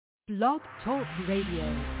Blog Talk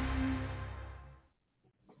Radio.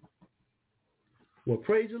 Well,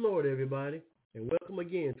 praise the Lord, everybody, and welcome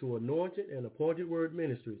again to Anointed and Appointed Word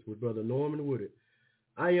Ministries with Brother Norman Woodard.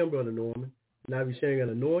 I am Brother Norman, and I'll be sharing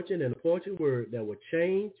an anointed and appointed word that will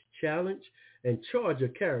change, challenge, and charge your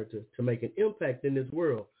character to make an impact in this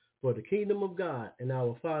world for the kingdom of God and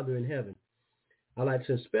our Father in heaven. I'd like to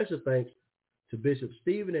send special thanks to Bishop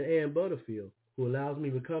Stephen and Ann Butterfield, who allows me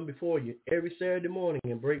to come before you every Saturday morning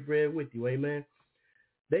and break bread with you. Amen.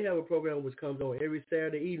 They have a program which comes on every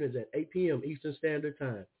Saturday evenings at 8 p.m. Eastern Standard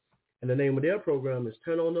Time. And the name of their program is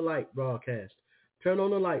Turn on the Light Broadcast. Turn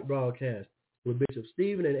on the Light Broadcast with Bishop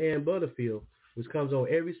Stephen and Ann Butterfield, which comes on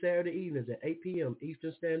every Saturday evenings at 8 p.m.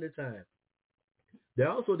 Eastern Standard Time. They're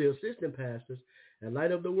also the assistant pastors at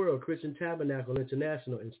Light of the World Christian Tabernacle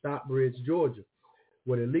International in Stockbridge, Georgia,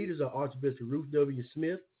 where the leaders are Archbishop Ruth W.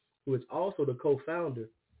 Smith, who is also the co-founder,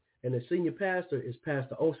 and the senior pastor is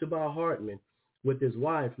Pastor Oshabar Hartman with his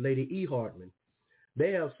wife, Lady E. Hartman.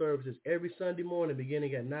 They have services every Sunday morning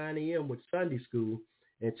beginning at 9 a.m. with Sunday school,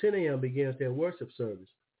 and 10 a.m. begins their worship service.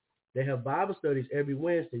 They have Bible studies every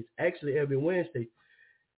Wednesday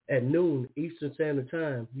at noon Eastern Standard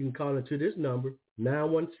Time. You can call into this number,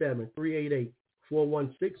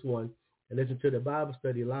 917-388-4161, and listen to the Bible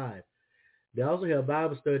study live. They also have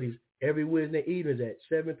Bible studies every Wednesday evenings at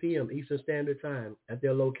 7 p.m. Eastern Standard Time at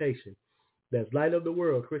their location. That's Light of the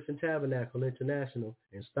World Christian Tabernacle International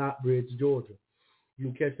in Stockbridge, Georgia. You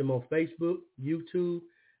can catch them on Facebook, YouTube,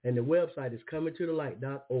 and the website is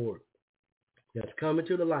comingtothelight.org. That's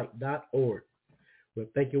comingtothelight.org. Well,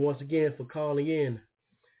 thank you once again for calling in.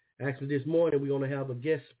 Actually, this morning we're going to have a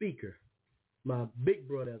guest speaker, my big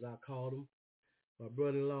brother, as I called him, my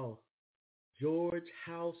brother-in-law, George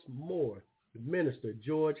House Moore, the minister,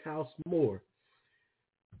 George House Moore,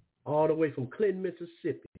 all the way from Clinton,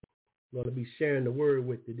 Mississippi. I'm going to be sharing the word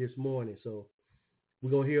with you this morning. So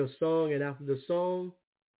we're going to hear a song, and after the song,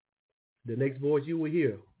 the next voice you will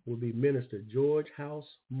hear will be Minister George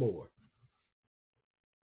House Moore.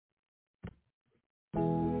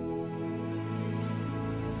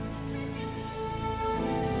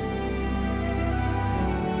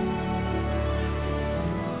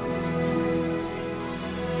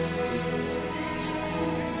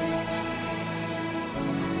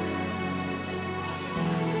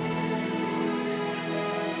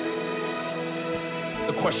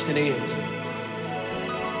 The question is,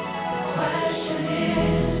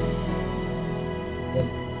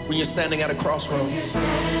 when you're standing at a crossroads,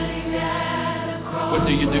 what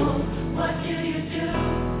do you do?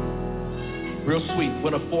 Real sweet,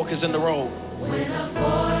 when a fork is in the road.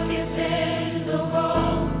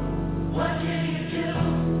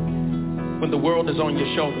 When the world is on your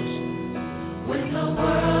shoulders.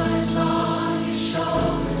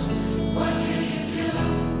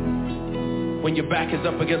 When your back is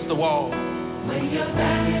up against the wall. Come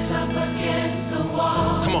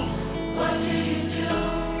on.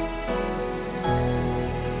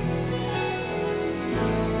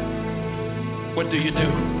 What do you do?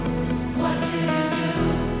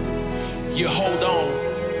 You hold on.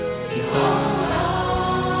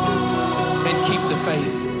 And keep the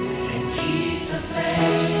faith.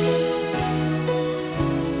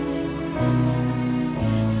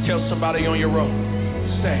 Tell somebody on your road.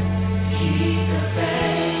 Say.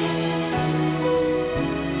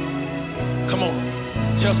 Come on.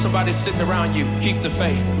 Tell somebody sitting around you, keep the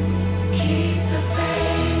faith.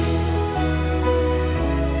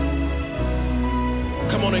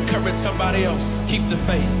 Come on, encourage somebody else. Keep the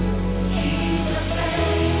faith.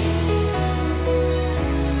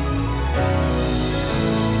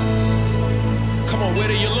 Come on, where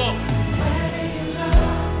do you look?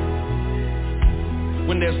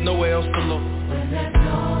 When there's nowhere else to look.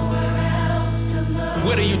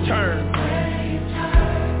 Where do you turn?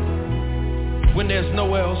 When there's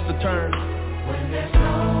nowhere else to turn.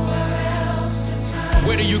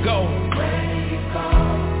 Where do you go?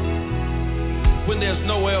 When there's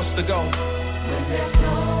nowhere else to go.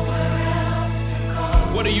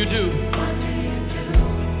 What do you do?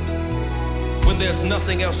 When there's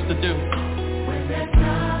nothing else to do.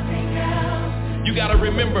 You got to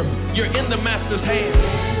remember, you're in the master's hands.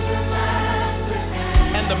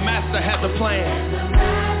 And the master has a plan.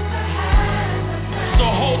 So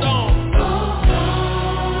hold on.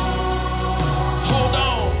 Hold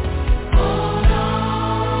on.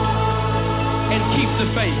 And keep the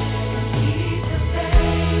faith.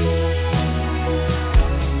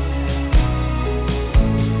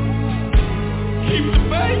 Keep the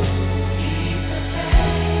faith.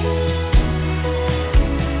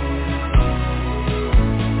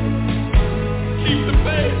 Keep the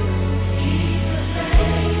faith.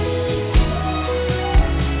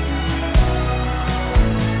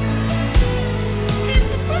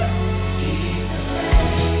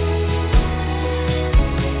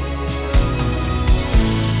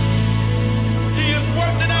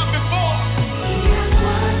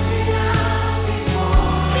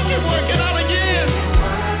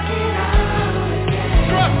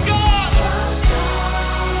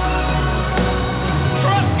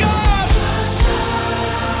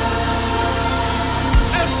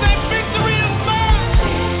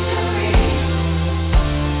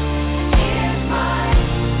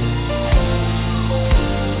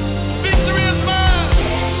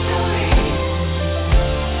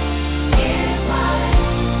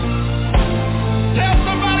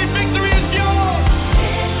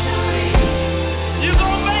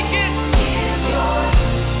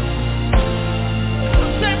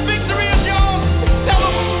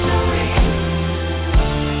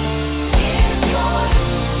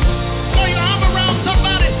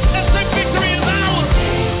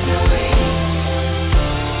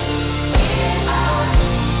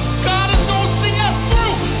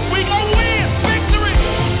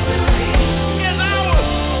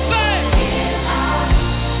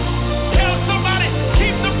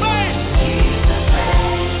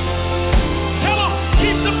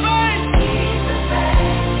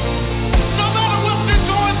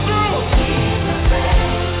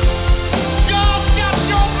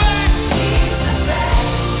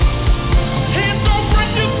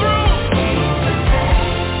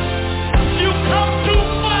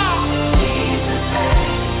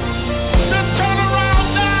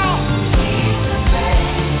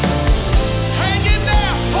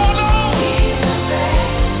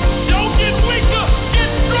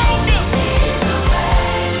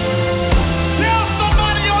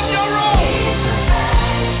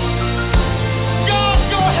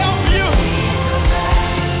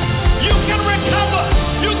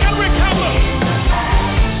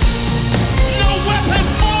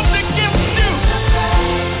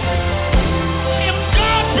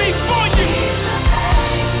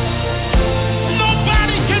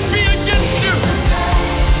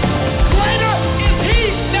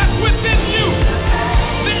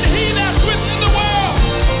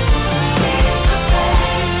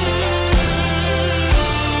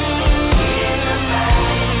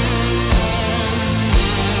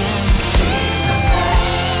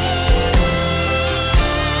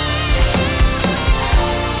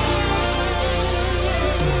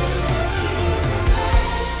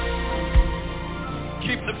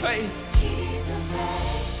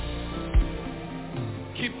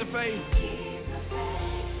 Keep the faith.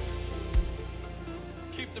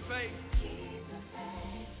 Keep the faith.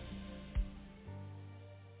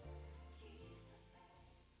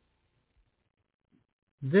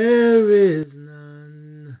 There is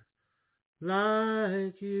none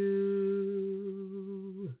like you.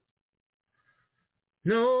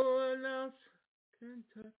 No one else can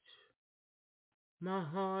touch my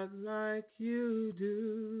heart like you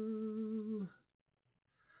do.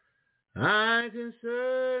 I can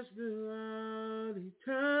search throughout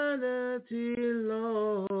eternity,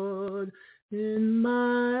 Lord. In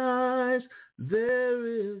my eyes, there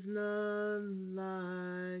is none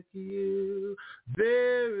like you.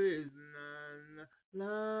 There is none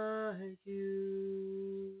like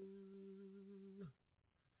you.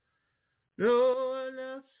 No one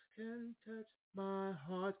else can touch my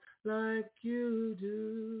heart like you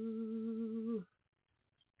do.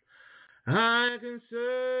 I can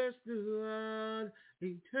search throughout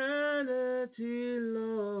eternity,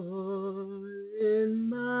 Lord. In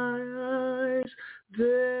my eyes,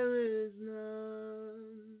 there is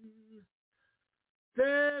none.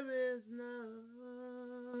 There is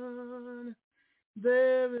none.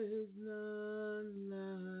 There is none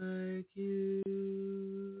like you.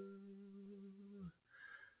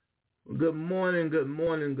 Good morning, good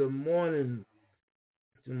morning, good morning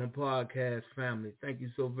to my podcast family. Thank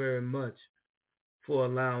you so very much for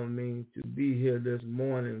allowing me to be here this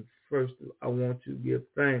morning. First, I want to give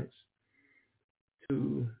thanks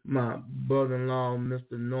to my brother-in-law,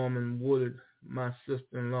 Mr. Norman Woodard, my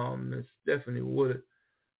sister-in-law, Miss Stephanie Woodard,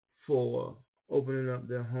 for opening up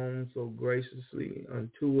their home so graciously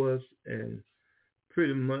unto us and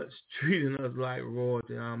pretty much treating us like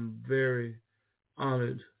royalty. I'm very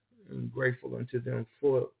honored and grateful unto them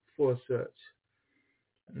for such.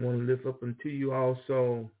 I want to lift up unto you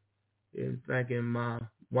also in thanking my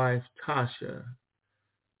wife, Tasha,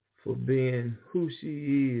 for being who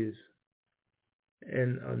she is,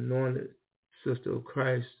 an anointed sister of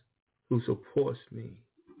Christ who supports me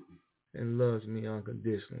and loves me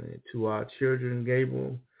unconditionally. To our children,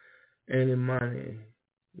 Gabriel and Imani,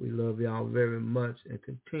 we love y'all very much and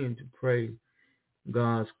continue to pray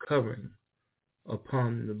God's covering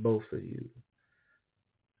upon the both of you.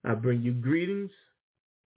 I bring you greetings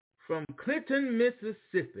from Clinton,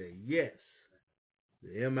 Mississippi. Yes,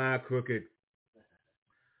 the M.I. Crooked,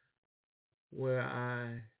 where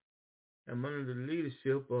I am under the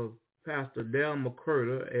leadership of Pastor Dale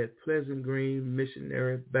McCurder at Pleasant Green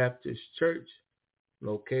Missionary Baptist Church,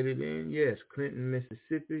 located in, yes, Clinton,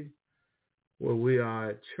 Mississippi, where we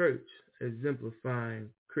are a church exemplifying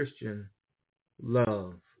Christian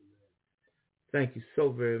love. Thank you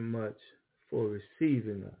so very much for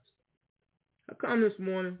receiving us. I come this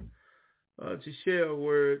morning to share a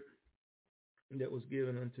word that was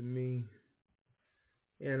given unto me,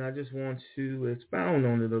 and I just want to expound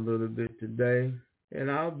on it a little bit today. And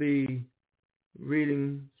I'll be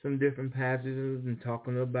reading some different passages and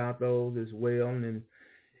talking about those as well. And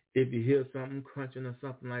if you hear something crunching or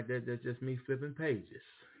something like that, that's just me flipping pages.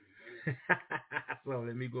 So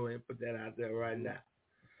let me go ahead and put that out there right now.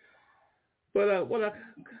 But what I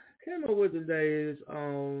came up with today is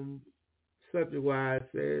subject-wise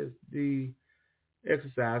says the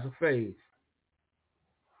exercise of faith.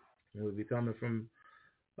 It will be coming from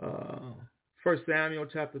 1 Samuel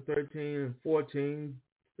chapter 13 and 14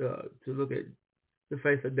 to look at the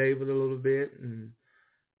faith of David a little bit, and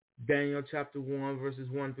Daniel chapter 1 verses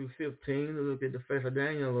 1 through 15 to look at the faith of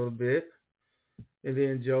Daniel a little bit, and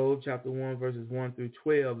then Job chapter 1 verses 1 through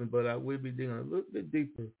 12. But I will be digging a little bit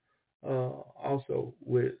deeper also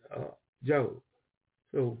with Job.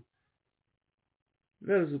 So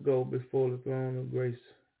let us go before the throne of grace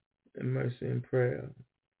and mercy in prayer.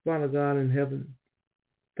 Father God in heaven,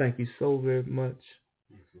 thank you so very much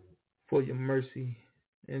for your mercy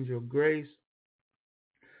and your grace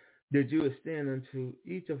that you extend unto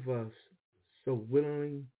each of us so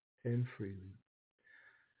willingly and freely.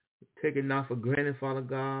 Take it not for granted, Father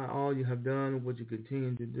God, all you have done and what you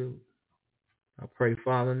continue to do. I pray,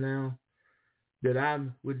 Father, now that I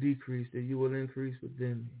would decrease, that you will increase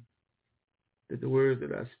within me, that the words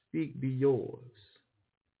that I speak be yours,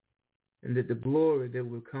 and that the glory that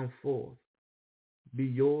will come forth be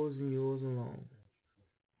yours and yours alone.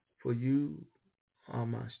 For you are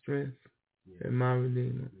my strength and my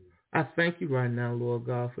Redeemer. I thank you right now, Lord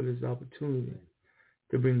God, for this opportunity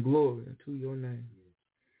to bring glory unto your name.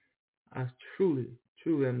 I truly,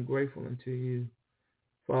 truly am grateful unto you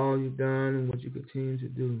for all you've done and what you continue to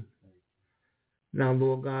do. Now,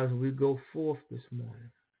 Lord God, as we go forth this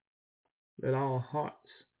morning, let our hearts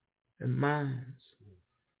and minds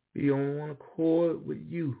be on one accord with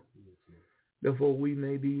you, Therefore, we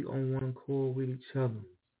may be on one accord with each other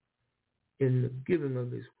in the giving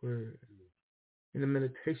of this word, in the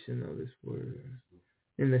meditation of this word,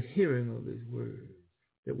 in the hearing of this word,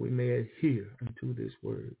 that we may adhere unto this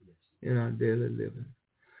word in our daily living.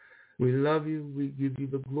 We love you. We give you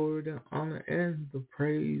the glory, the honor, and the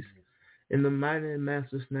praise in the mighty and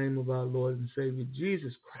matchless name of our Lord and Savior,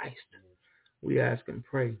 Jesus Christ. We ask and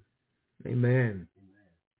pray. Amen.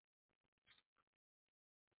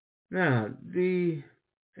 Now, the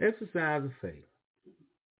exercise of faith,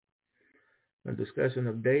 a discussion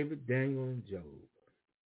of David, Daniel, and Job.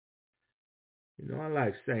 You know, I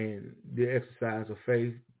like saying the exercise of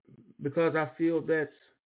faith because I feel that's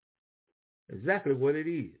exactly what it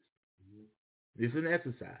is. It's an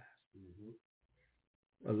exercise,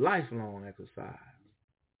 a lifelong exercise.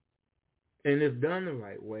 And if done the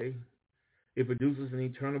right way, it produces an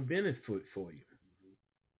eternal benefit for you.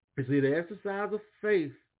 You see, the exercise of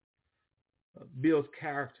faith builds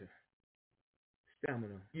character,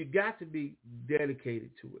 stamina. You got to be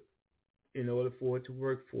dedicated to it in order for it to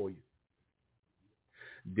work for you.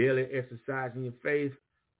 Daily exercising your faith,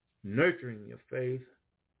 nurturing your faith,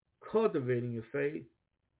 cultivating your faith,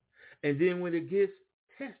 and then when it gets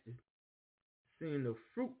tested, seeing the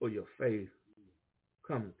fruit of your faith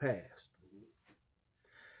come to pass.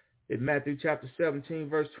 In Matthew chapter 17,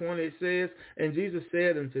 verse 20, it says, "And Jesus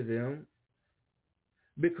said unto them,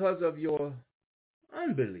 because of your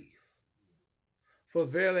unbelief. For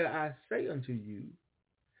verily I say unto you,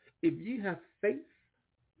 if ye have faith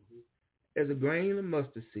as a grain of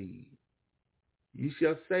mustard seed, you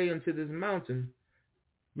shall say unto this mountain,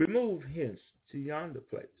 remove hence to yonder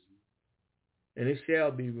place, and it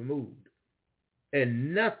shall be removed,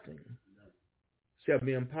 and nothing shall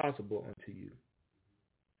be impossible unto you."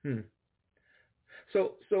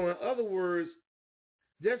 So in other words,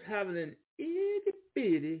 just having an itty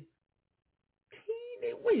bitty,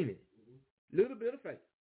 teeny weeny little bit of faith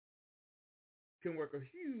can work a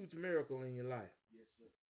huge miracle in your life. Yes, sir.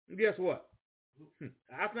 And guess what?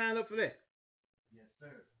 I signed up for that. Yes,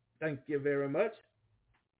 sir. Thank you very much.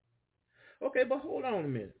 Okay, but hold on a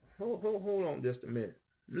minute. Hold on just a minute.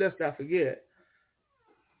 Lest I forget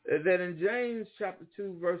that in James chapter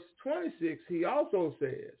 2, verse 26, he also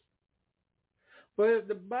says, "For if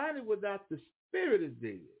the body without the spirit is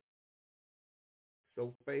dead,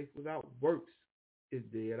 so faith without works is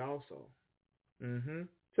dead also."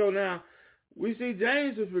 So now, we see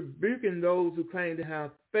James is rebuking those who claim to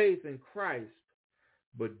have faith in Christ,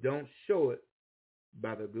 but don't show it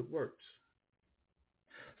by their good works.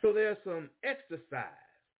 So there's some exercise,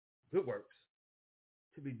 good works,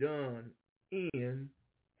 to be done in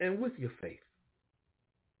and with your faith.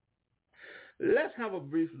 Let's have a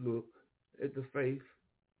brief look at the faith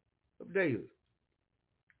of David.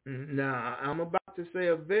 Now, I'm about to say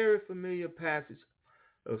a very familiar passage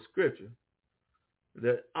of Scripture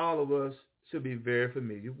that all of us should be very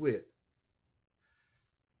familiar with.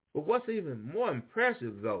 But what's even more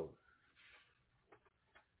impressive, though,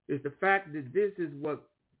 is the fact that this is what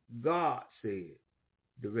God said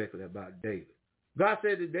directly about David. God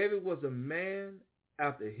said that David was a man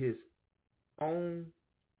after his own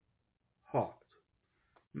heart.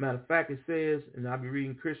 Matter of fact, it says, and I'll be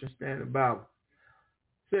reading Christian Standard Bible,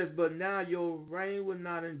 it says, "But now your reign will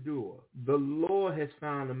not endure. The Lord has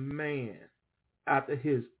found a man after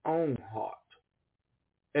his own heart,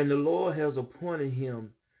 and the Lord has appointed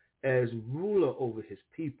him as ruler over his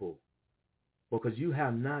people, because you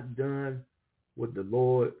have not done what the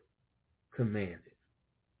Lord commanded."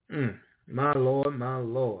 My Lord, my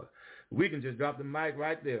Lord. We can just drop the mic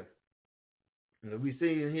right there. And we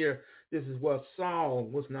see in here, this is what Saul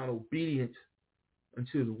was not obedient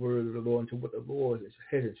unto the word of the Lord, unto what the Lord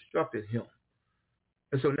had instructed him.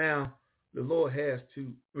 And so now the Lord has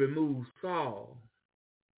to remove Saul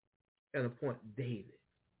and appoint David.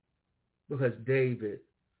 Because David,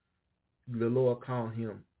 the Lord called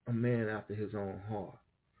him a man after his own heart.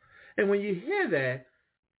 And when you hear that,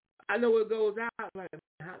 I know it goes out like,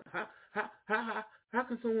 how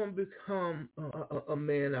can someone become a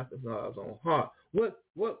man after God's own heart? What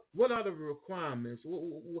are the requirements?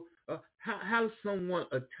 How does someone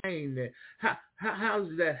attain that? How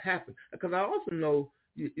does that happen? Because I also know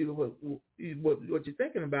what you're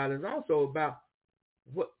thinking about is also about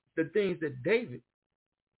what the things that David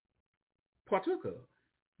partook of.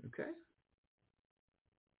 Okay.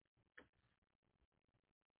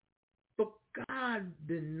 But God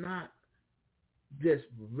did not just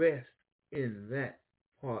rest in that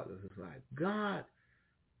part of his life. God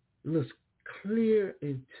looks clear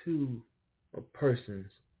into a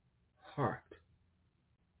person's heart.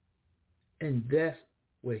 And that's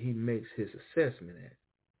where he makes his assessment at.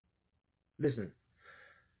 Listen,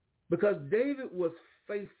 because David was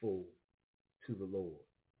faithful to the Lord.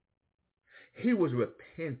 He was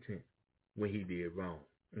repentant when he did wrong.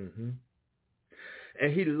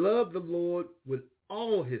 And he loved the Lord with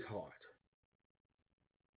all his heart.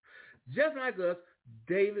 Just like us,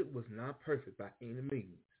 David was not perfect by any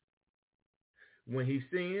means. When he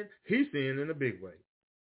sinned in a big way.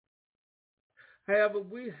 However,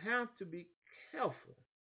 we have to be careful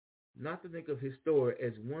not to think of his story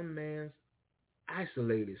as one man's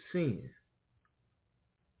isolated sin.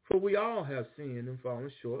 For we all have sinned and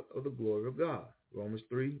fallen short of the glory of God. Romans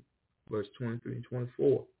 3, verse 23 and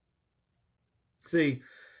 24. See,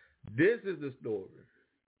 this is the story.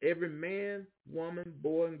 Every man, woman,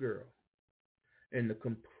 boy, and girl, and the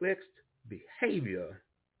complex behavior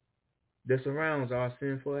that surrounds our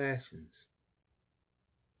sinful actions.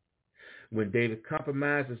 When David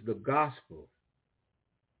compromises the gospel,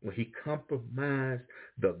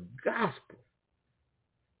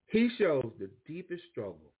 he shows the deepest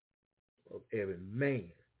struggle of every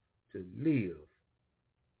man to live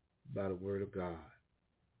by the word of God.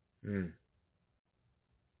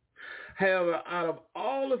 However, out of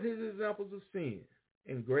all of his examples of sin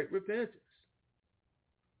and great repentance,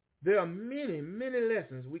 there are many, many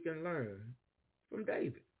lessons we can learn from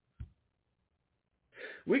David.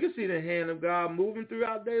 We can see the hand of God moving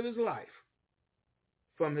throughout David's life,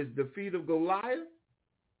 from his defeat of Goliath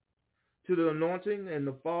to the anointing and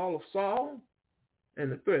the fall of Saul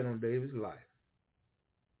and the threat on David's life.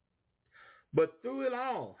 But through it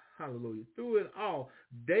all, hallelujah, through it all,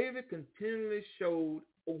 David continually showed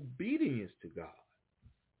obedience to God.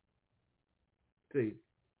 See,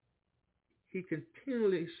 he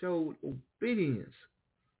continually showed obedience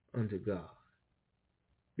unto God.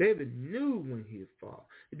 David knew when he had fallen.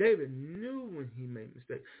 David knew when he made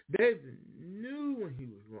mistakes. David knew when he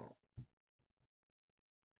was wrong.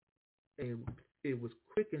 And it was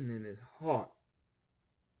quickening his heart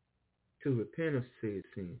to repent of said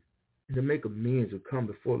sin and to make amends and come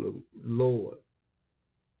before the Lord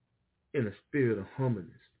in a spirit of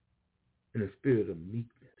humbleness, in a spirit of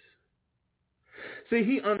meekness. See,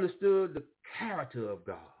 he understood the character of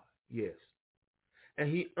God, yes. And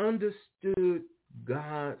he understood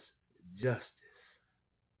God's justice.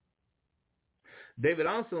 David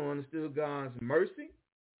also understood God's mercy,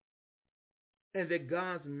 and that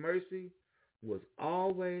God's mercy was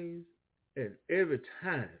always and every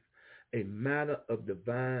time a matter of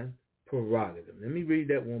divine prerogative. Let me read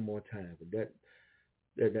that one more time.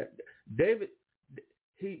 David,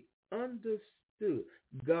 he understood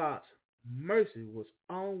God's mercy was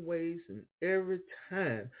always and every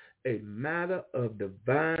time a matter of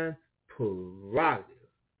divine prerogative.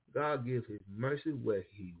 God gives his mercy where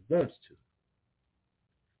he wants to.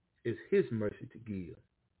 It's his mercy to give.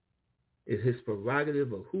 It's his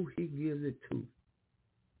prerogative of who he gives it to.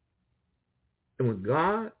 And when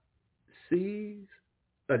God sees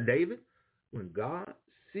David, when God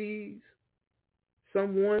sees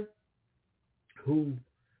someone who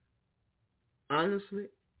honestly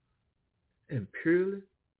and purely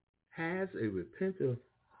has a repentant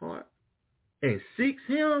heart and seeks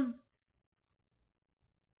him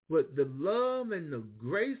with the love and the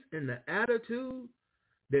grace and the attitude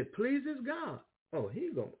that pleases God, oh, he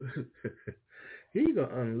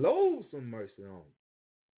gonna unload some mercy on him.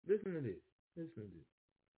 Listen to this.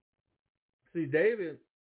 See, David,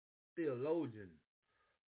 theologian,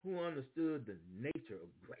 who understood the nature of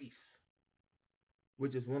grace,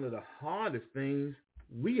 which is one of the hardest things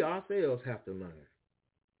we ourselves have to learn.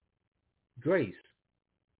 Grace.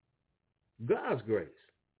 God's grace.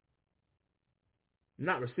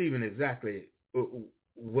 Not receiving exactly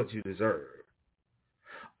what you deserve.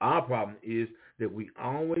 Our problem is that we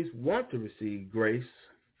always want to receive grace,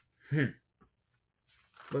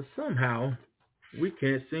 but somehow we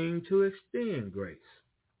can't seem to extend grace.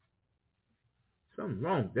 Something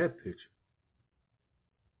wrong with that picture.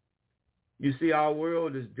 You see, our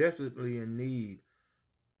world is definitely in need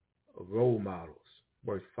of role models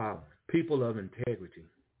worth following, people of integrity,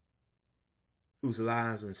 whose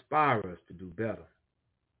lives inspire us to do better,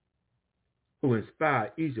 who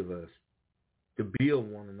inspire each of us to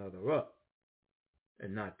build one another up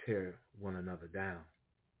and not tear one another down.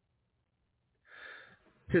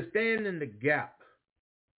 To stand in the gap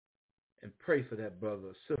and pray for that brother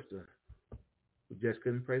or sister who just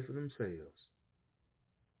couldn't pray for themselves.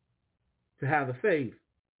 To have the faith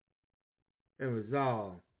and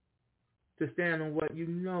resolve to stand on what you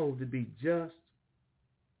know to be just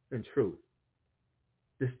and true,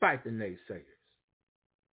 despite the naysayers,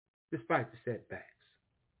 despite the setbacks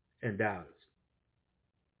and doubters.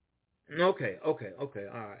 Okay. All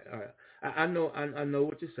right. I know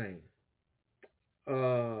what you're saying.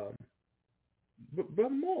 But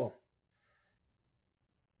more,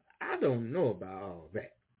 I don't know about all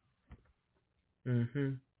that.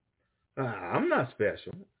 I'm not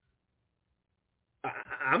special.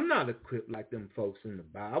 I'm not equipped like them folks in the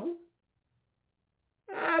Bible.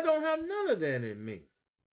 I don't have none of that in me.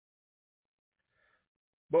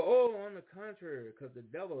 But on the contrary, because the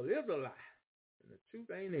devil is a lie, and the truth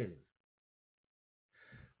ain't in him.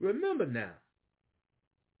 Remember now,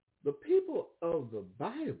 the people of the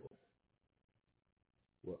Bible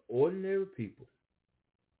were ordinary people,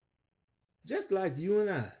 just like you and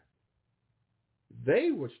I.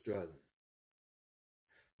 They were struggling.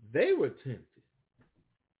 They were tempted,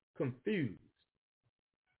 confused,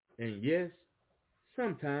 and yes,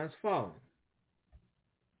 sometimes falling.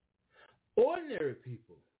 Ordinary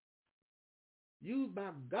people used by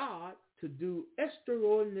God to do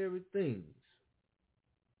extraordinary things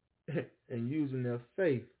and using their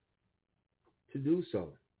faith to do so.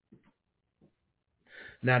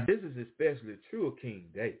 Now, this is especially true of King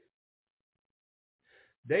David.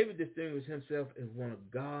 David distinguished himself as one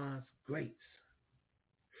of God's greats.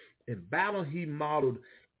 In battle, he modeled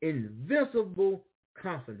invincible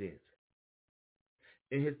confidence.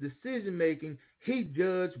 In his decision-making, he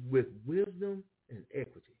judged with wisdom and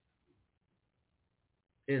equity.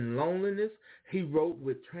 In loneliness, he wrote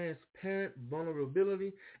with transparent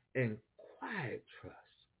vulnerability and quiet trust.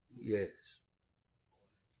 Yes.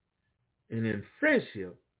 And in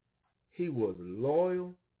friendship, he was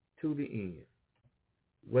loyal to the end,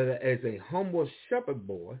 whether as a humble shepherd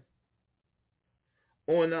boy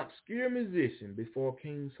or an obscure musician before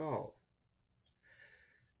King Saul.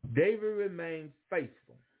 David remained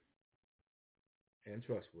faithful and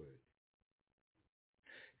trustworthy.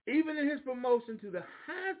 Even in his promotion to the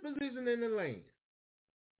highest position in the land,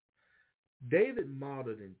 David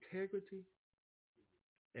modeled integrity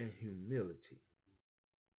and humility.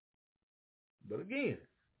 But again,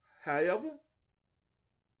 however,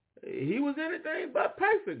 he was anything but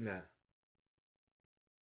perfect now.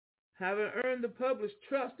 Having earned the public's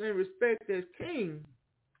trust and respect as king,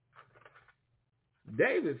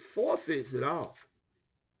 David forfeits it all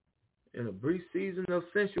in a brief season of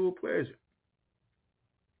sensual pleasure.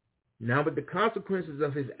 Now, with the consequences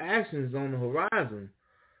of his actions on the horizon,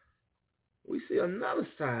 we see another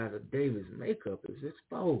side of David's makeup is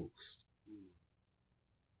exposed.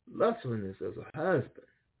 Lustfulness as a husband,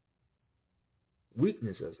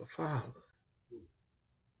 weakness as a father,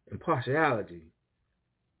 and partiality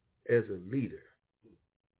as a leader.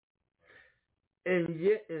 And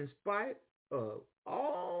yet, in spite of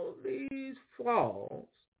all these flaws,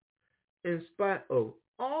 in spite of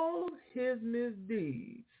all of his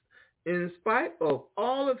misdeeds, in spite of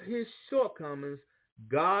all of his shortcomings,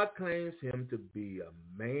 God claims him to be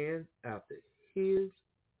a man after his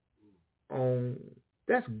own.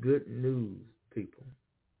 That's good news, people.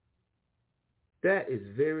 That is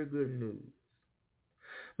very good news.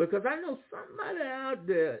 Because I know somebody out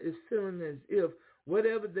there is feeling as if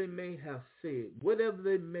whatever they may have said, whatever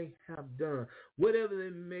they may have done, whatever they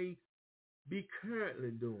may be currently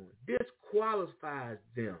doing, disqualifies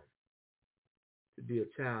them to be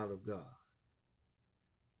a child of God.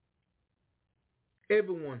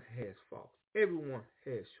 Everyone has faults. Everyone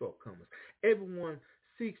has shortcomings. Everyone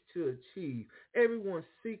seeks to achieve. Everyone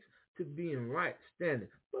seeks to be in right standing.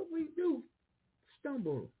 But we do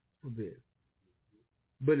stumble a bit.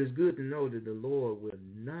 But it's good to know that the Lord will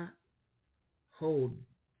not hold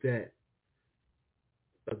that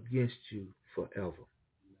against you forever.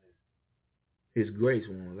 His grace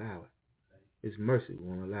won't allow it. His mercy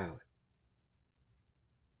won't allow it.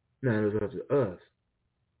 Now it's up to us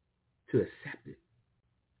to accept it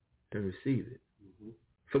and receive it.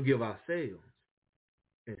 Forgive ourselves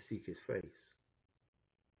and seek his face.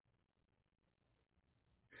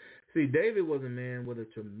 See, David was a man with a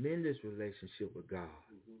tremendous relationship with God.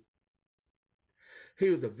 He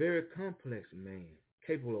was a very complex man,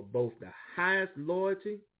 capable of both the highest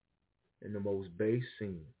loyalty and the most base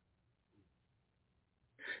sin.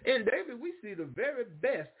 In David, we see the very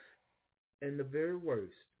best and the very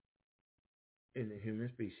worst in the human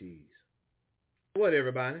species. What,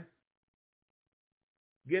 everybody?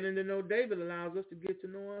 Getting to know David allows us to get to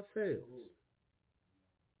know ourselves.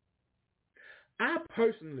 I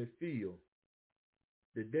personally feel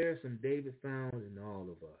that there's some David found in all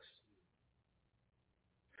of us.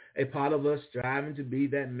 A part of us striving to be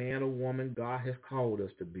that man or woman God has called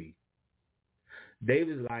us to be.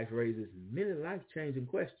 David's life raises many life-changing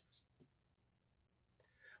questions.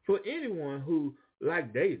 For anyone who,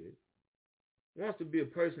 like David, wants to be a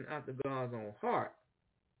person after God's own heart,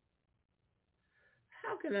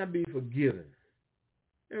 how can I be forgiven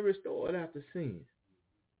and restored after sin.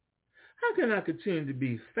 How can I continue to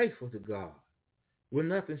be faithful to God when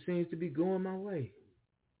nothing seems to be going my way?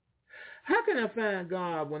 How can I find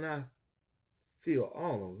God when I feel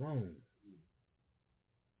all alone?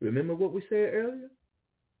 Remember what we said earlier?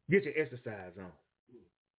 Get your exercise on.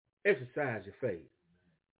 Exercise your faith.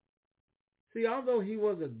 See, although he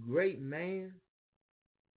was a great man,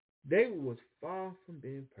 David was far from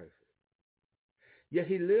being perfect. Yet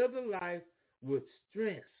he lived a life with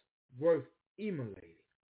strengths worth emulating.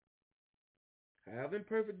 However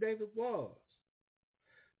imperfect David was,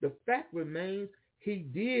 the fact remains he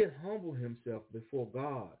did humble himself before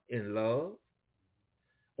God in love,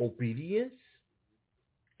 obedience,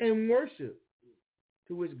 and worship,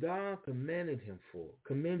 to which God commended him for.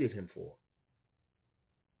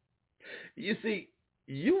 You see,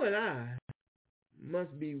 you and I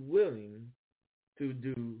must be willing to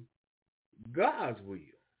do God's will.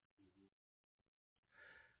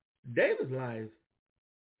 David's life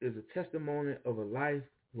is a testimony of a life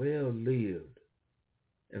well lived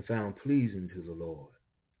and found pleasing to the Lord.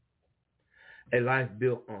 A life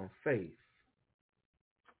built on faith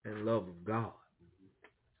and love of God.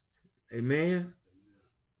 Amen?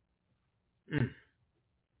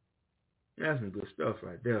 That's some good stuff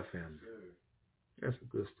right there, family. That's some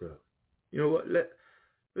good stuff. You know what?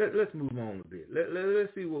 Let's move on a bit.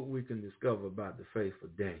 Let's see what we can discover about the faith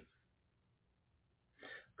of Daniel.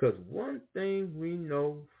 Because one thing we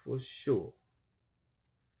know for sure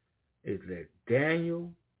is that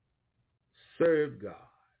Daniel served God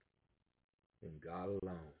and God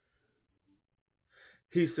alone.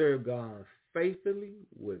 He served God faithfully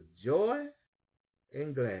with joy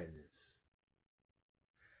and gladness.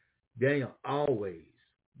 Daniel always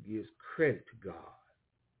gives credit to God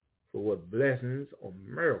for what blessings or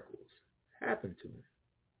miracles happened to him.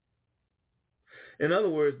 In other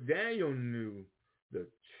words, Daniel knew the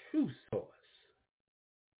true source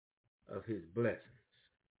of his blessings.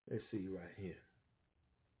 Let's see right here.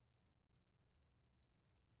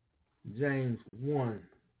 James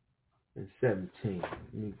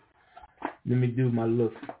 1:17. Let me do my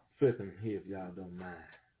little flipping here if y'all don't mind.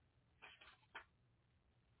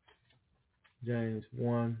 James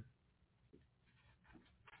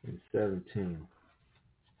 1:17.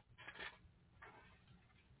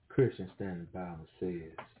 Christian Standard Bible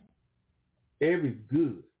says, every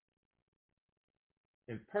good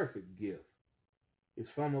and perfect gift is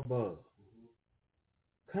from above,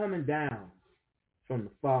 coming down from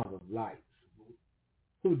the Father of lights,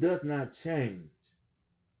 who does not change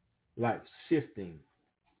like shifting.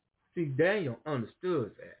 See, Daniel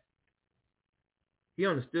understood that. He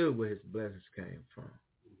understood where his blessings came from.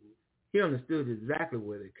 He understood exactly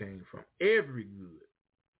where they came from. Every good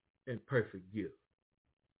and perfect gift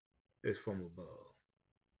is from above.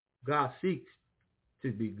 God seeks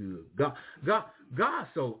to be good. God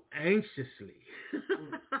so anxiously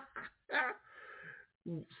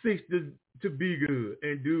seeks to be good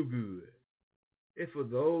and do good. And for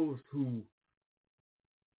those who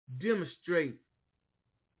demonstrate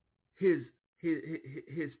his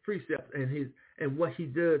precepts and what he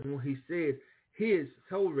does and what he says, he is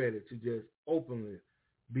so ready to just openly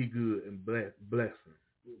be good and bless them.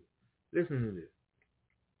 Listen to this.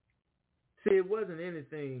 See, it wasn't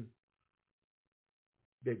anything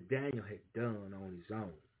that Daniel had done on his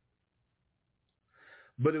own,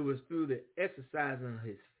 but it was through the exercising of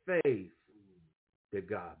his faith that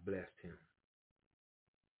God blessed him.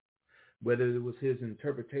 Whether it was his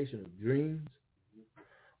interpretation of dreams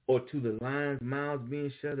or to the lion's mouths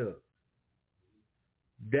being shut up,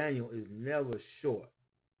 Daniel is never short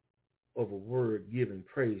of a word giving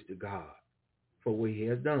praise to God for what he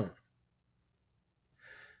has done,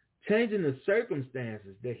 changing the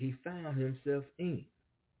circumstances that he found himself in.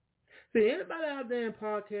 See, anybody out there in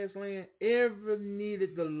podcast land ever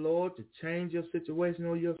needed the Lord to change your situation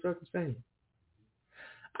or your circumstance?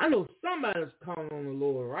 I know somebody's calling on the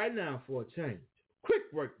Lord right now for a change.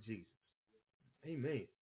 Quick work, Jesus. Amen.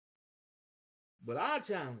 But our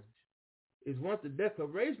challenge is, once the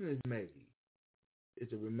declaration is made, is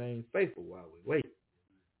to remain faithful while we wait.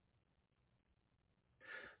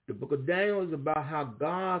 The book of Daniel is about how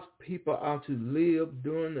God's people are to live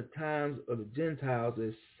during the times of the Gentiles.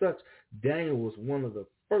 As such, Daniel was one of the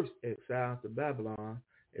first exiles to Babylon,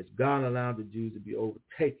 as God allowed the Jews to be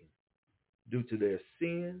overtaken due to their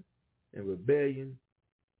sin and rebellion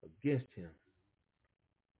against him.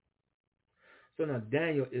 So now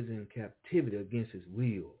Daniel is in captivity against his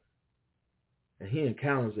will, and he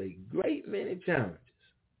encounters a great many challenges,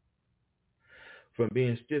 from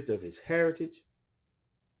being stripped of his heritage,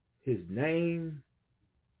 his name,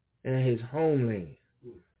 and his homeland,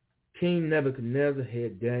 King Nebuchadnezzar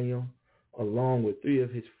had Daniel, along with 3 of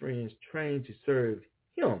his friends, trained to serve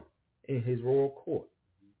him in his royal court,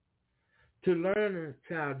 to learn the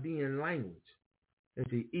Chaldean language, and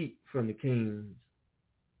to eat from the king's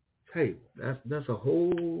table. That's a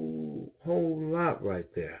whole lot right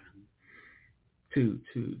there to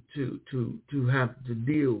have to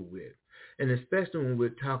deal with, and especially when we're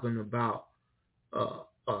talking about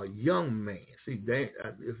a young man. See,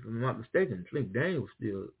 if I'm not mistaken, I think Daniel was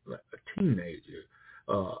still like a teenager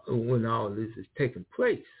when all this is taking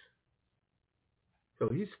place. So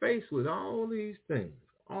he's faced with all these things,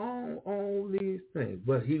 all these things,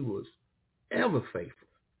 but he was ever faithful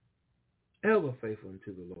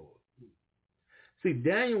unto the Lord. See,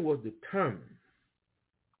 Daniel was determined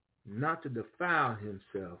not to defile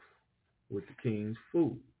himself with the king's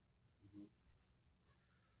food.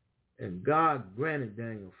 And God granted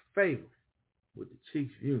Daniel favor with the chief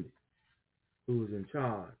eunuch who was in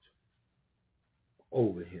charge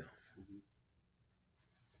over him.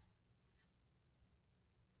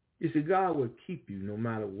 You see, God will keep you no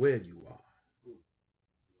matter where you are.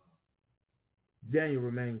 Daniel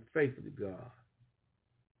remained faithful to God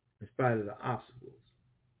in spite of the obstacles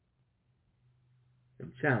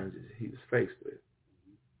and challenges he was faced with.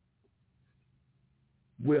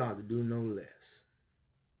 We ought to do no less.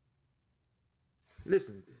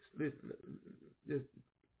 Listen to this. Just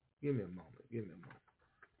give me a moment.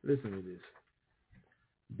 Listen to this.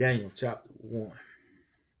 Daniel chapter 1.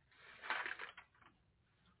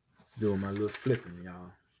 Doing my little flipping,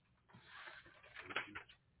 y'all.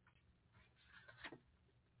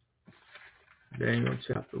 Daniel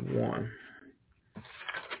chapter 1.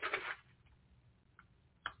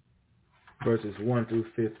 Verses 1 through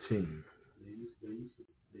 15.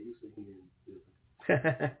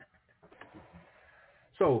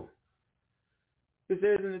 So, it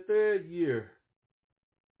says, in the 3rd year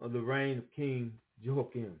of the reign of King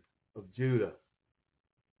Jehoiakim of Judah,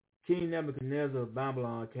 King Nebuchadnezzar of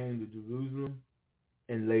Babylon came to Jerusalem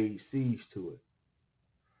and laid siege to it.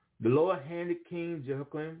 The Lord handed King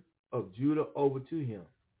Jehoiakim of Judah over to him,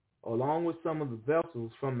 along with some of the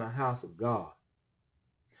vessels from the house of God.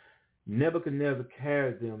 Nebuchadnezzar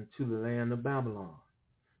carried them to the land of Babylon,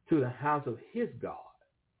 to the house of his God,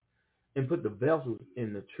 and put the vessels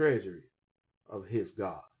in the treasury of his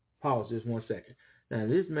God. Pause just 1 second. Now,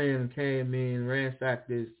 this man came in, ransacked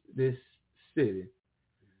this city,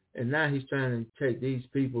 and now he's trying to take these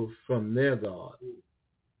people from their God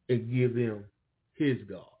and give them his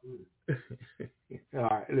God. All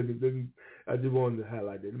right, let me. I just wanted to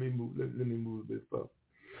highlight that. Let me move a bit further.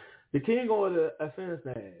 The king ordered Athanas,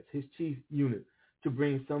 his chief eunuch, to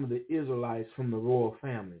bring some of the Israelites from the royal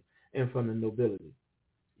family and from the nobility,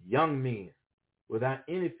 young men without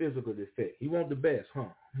any physical defect. He wants the best, huh?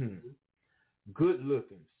 Good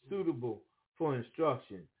looking, suitable for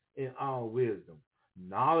instruction in all wisdom,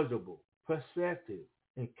 knowledgeable, perceptive,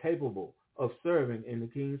 and capable of serving in the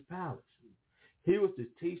king's palace. He was to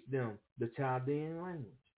teach them the Chaldean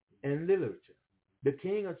language and literature. The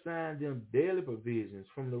king assigned them daily provisions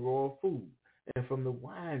from the royal food and from the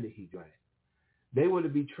wine that he drank. They were to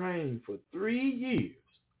be trained for 3 years,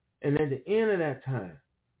 and at the end of that time,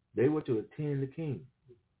 they were to attend the king.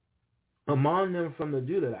 Among them from the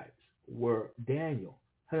Judahites were Daniel,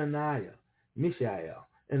 Hananiah, Mishael,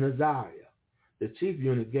 and Azariah. The chief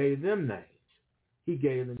eunuch gave them names. He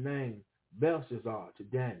gave the name Belshazzar to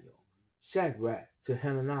Daniel, Shadrach to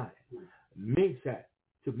Hananiah, Meshach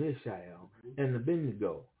to Mishael, and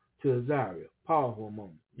Abednego to Azariah. Pause for a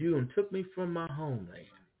moment. You done took me from my homeland.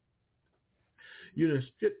 You done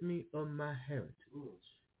stripped me of my heritage.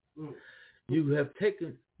 You have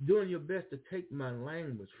doing your best to take my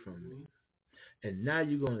language from me. And now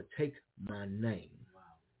you're going to take my name.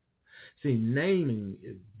 See, naming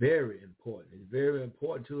is very important. It's very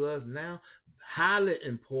important to us now, highly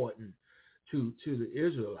important to the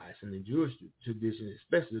Israelites and the Jewish tradition,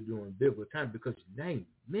 especially during biblical times, because name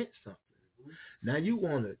meant something. Now you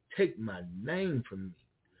want to take my name from me.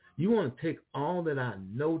 You want to take all that I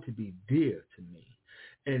know to be dear to me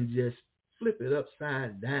and just flip it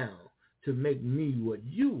upside down to make me what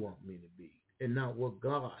you want me to be and not what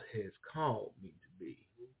God has called me to be.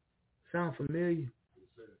 Sound familiar?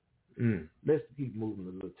 Let's keep moving a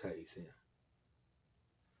little taste here.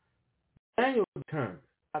 Daniel returned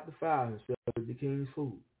not to defile himself with the king's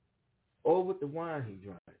food or with the wine he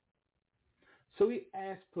drank. So he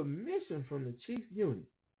asked permission from the chief eunuch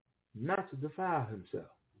not to defile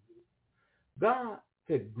himself. God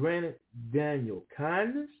had granted Daniel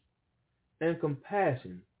kindness and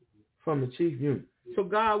compassion from the chief eunuch. So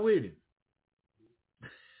God with him.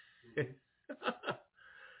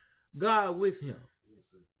 God with him.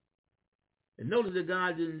 And notice that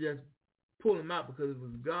God didn't just pull him out because it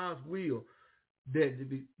was God's will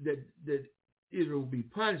that Israel would be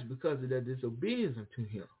punished because of their disobedience unto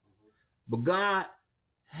him. But God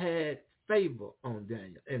had favor on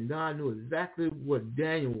Daniel, and God knew exactly what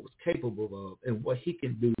Daniel was capable of and what he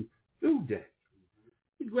can do through Daniel.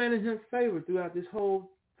 He granted him favor throughout this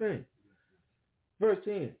whole thing. Verse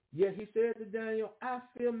 10, yet he said to Daniel, I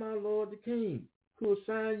fear my Lord the king, who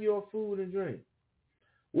assigned your food and drink.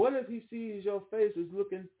 What if he sees your face is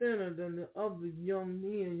looking thinner than the other young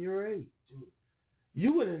men your age?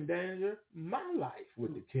 You would endanger my life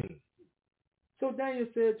with the king. So Daniel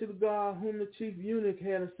said to the God whom the chief eunuch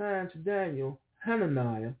had assigned to Daniel,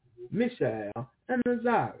 Hananiah, Mishael, and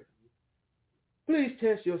Azariah, please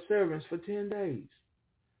test your servants for 10 days.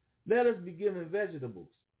 Let us be given vegetables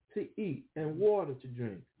to eat and water to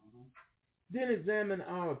drink. Then examine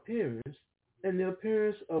our appearance and the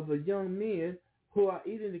appearance of the young men who are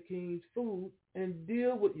eating the king's food, and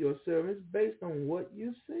deal with your servants based on what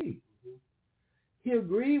you see. He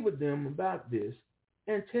agreed with them about this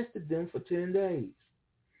and tested them for 10 days.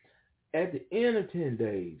 At the end of 10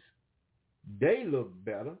 days, they looked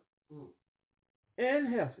better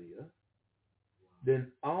and healthier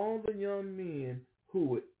than all the young men who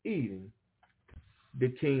were eating the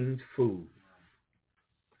king's food.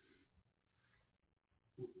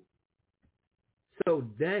 So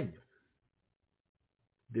Daniel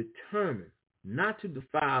determined not to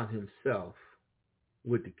defile himself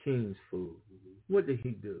with the king's food. What did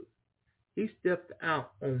he do? He stepped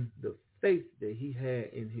out on the faith that he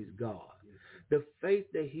had in his God, the faith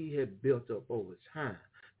that he had built up over time,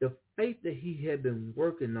 the faith that he had been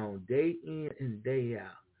working on day in and day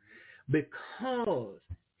out, because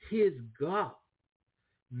his God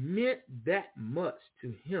meant that much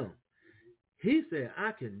to him. He said,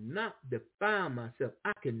 I cannot defile myself.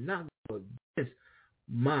 I cannot go against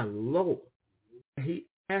my Lord. He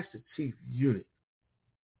asked the chief eunuch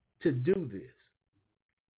to do this.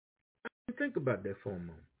 Think about that for a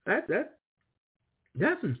moment. That's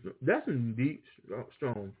some deep,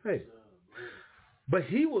 strong faith. But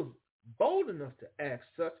he was bold enough to ask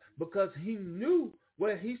such because he knew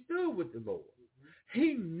where he stood with the Lord.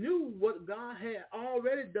 He knew what God had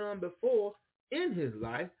already done before in his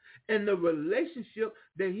life, and the relationship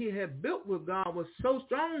that he had built with God was so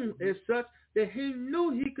strong as such that he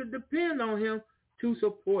knew he could depend on him to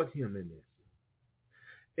support him in this.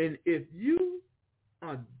 And if you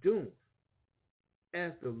are doing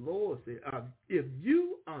as the Lord said, if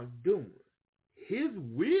you are doing his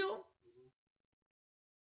will,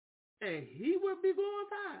 and he will be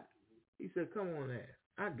glorified, he said, come on, ass.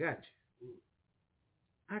 I got you.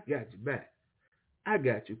 I got you back. I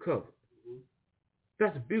got you covered.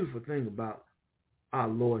 That's a beautiful thing about our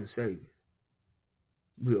Lord and Savior.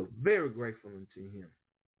 We are very grateful unto him.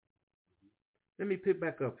 Let me pick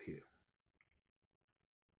back up here.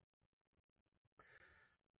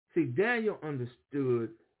 See, Daniel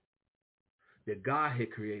understood that God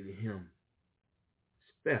had created him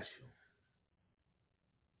special.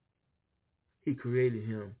 He created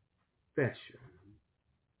him special.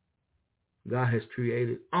 God has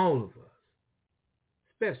created all of us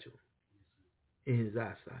special in his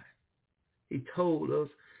eyesight. He told us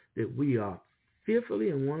that we are fearfully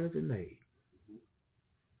and wonderfully made.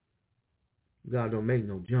 God don't make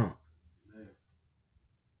no junk.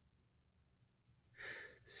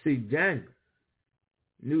 See, Daniel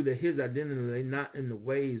knew that his identity lay not in the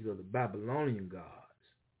ways of the Babylonian gods,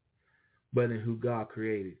 but in who God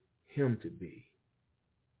created him to be.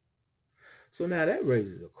 So now that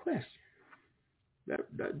raises a question.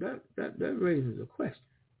 That raises a question.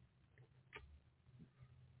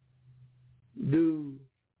 Do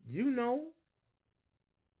you know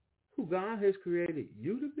who God has created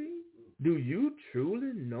you to be? Do you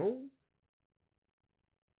truly know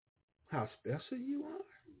how special you are?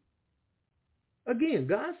 Again,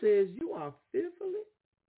 God says you are fearfully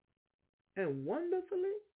and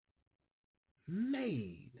wonderfully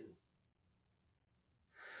made.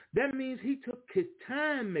 That means he took his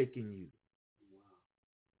time making you.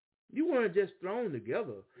 You weren't just thrown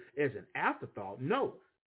together as an afterthought. No.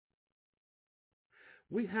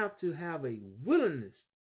 We have to have a willingness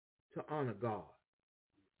to honor God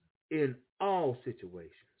in all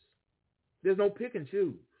situations. There's no pick and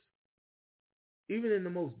choose. Even in the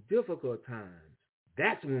most difficult times,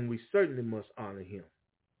 that's when we certainly must honor him.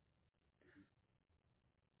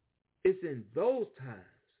 It's in those times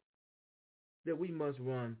that we must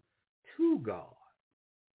run to God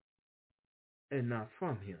and not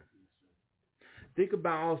from him. Think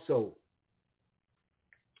about also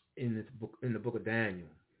in the book of Daniel,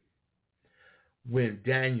 when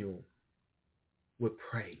Daniel would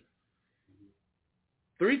pray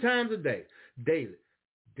 3 times a day, daily.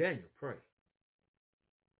 Daniel prayed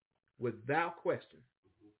without question,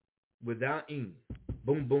 without ending.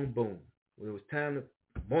 Boom, boom, boom. When it was time to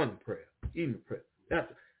morning prayer, evening prayer.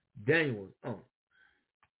 Daniel was on.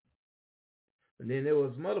 And then there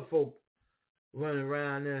was some other folk running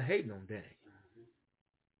around there hating on Daniel.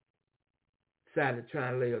 Decided to try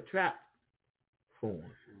and lay a trap for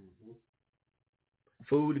him.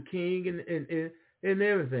 Fooled the king and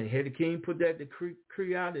everything. Had the king put that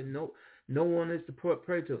decree out, and no one is to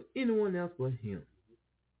pray to anyone else but him.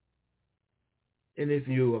 And if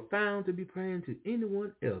you are found to be praying to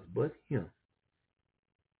anyone else but him,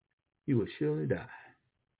 you will surely die.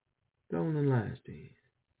 Thrown in lion's den.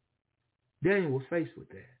 Daniel was faced with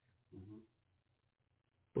that.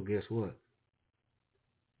 But guess what?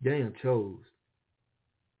 Daniel chose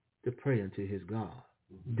to pray unto his God.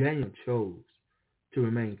 Daniel chose to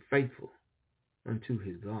remain faithful unto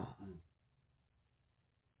his God.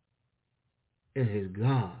 And his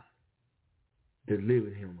God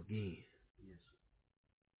delivered him again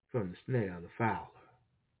from the snare of the fowler.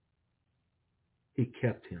 He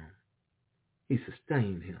kept him. He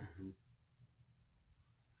sustained him.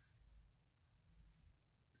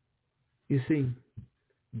 You see,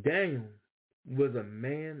 Daniel was a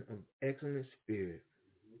man of excellent spirit,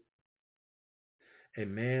 a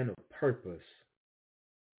man of purpose,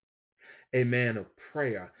 a man of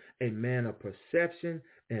prayer, a man of perception,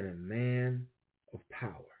 and a man of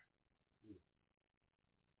power.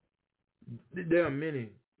 There are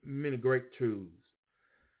many, many great truths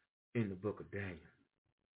in the book of Daniel.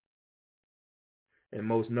 And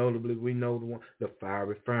most notably, we know the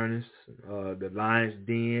fiery furnace, the lion's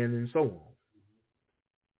den, and so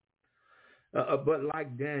on. But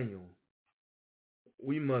like Daniel,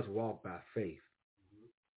 we must walk by faith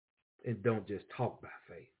and don't just talk by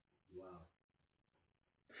faith. Wow.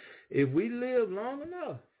 If we live long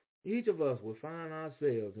enough, each of us will find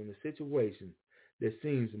ourselves in a situation that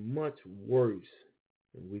seems much worse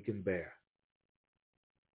than we can bear.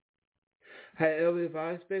 However, if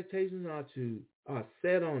our expectations are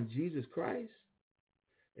set on Jesus Christ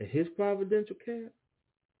and his providential care,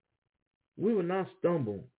 we will not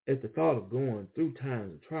stumble at the thought of going through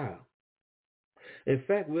times of trial. In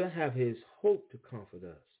fact, we'll have his hope to comfort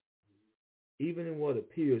us, even in what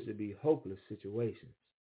appears to be hopeless situations.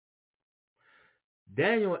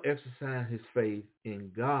 Daniel exercised his faith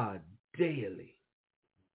in God daily,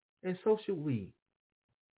 and so should we.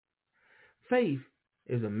 Faith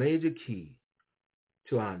is a major key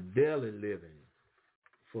to our daily living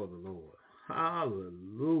for the Lord.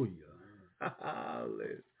 Hallelujah.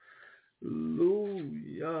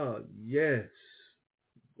 Hallelujah. Yes.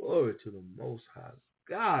 Glory to the Most High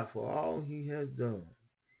God for all he has done.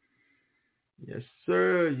 Yes,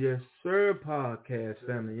 sir. Yes, sir, podcast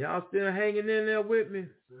family. Y'all still hanging in there with me? Yes,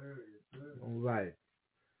 sir. Yes, sir. All right.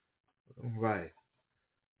 All right.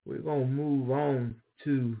 We're going to move on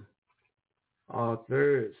to our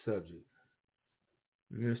third subject,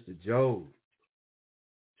 Mr. Job.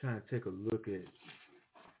 Trying to take a look at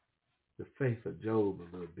the faith of Job a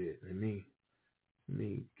little bit. Let me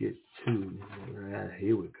get to,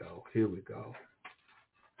 here we go. Here we go.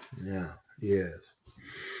 Now, yes.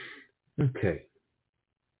 Okay.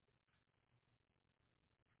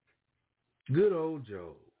 Good old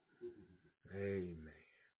Job. Amen.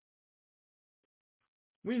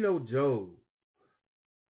 We know Job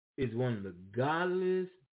is one of the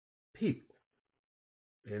godliest people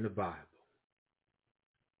in the Bible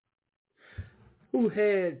who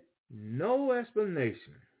had no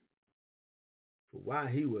explanation for why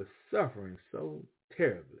he was suffering so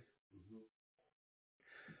terribly.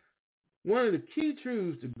 One of the key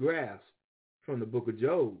truths to grasp from the book of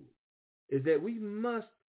Job is that we must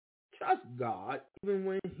trust God even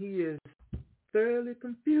when he is thoroughly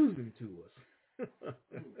confusing to us.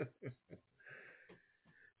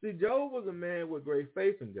 See, Job was a man with great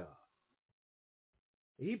faith in God.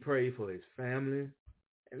 He prayed for his family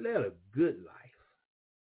and led a good life.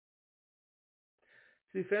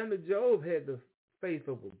 See, family, Job had the faith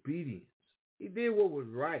of obedience. He did what was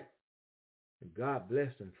right, and God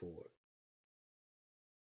blessed him for it.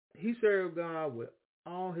 He served God with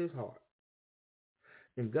all his heart,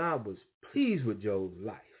 and God was pleased with Job's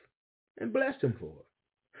life and blessed him for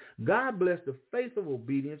it. God blessed the faith of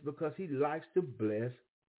obedience because he likes to bless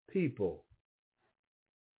people.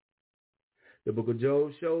 The book of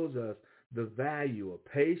Job shows us the value of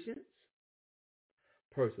patience,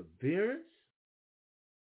 perseverance,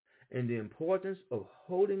 and the importance of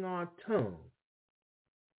holding our tongue,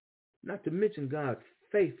 not to mention God's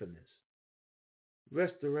faithfulness,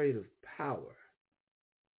 restorative power,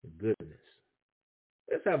 and goodness.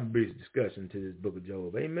 Let's have a brief discussion to this book of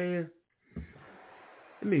Job. Amen.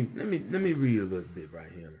 Let me read a little bit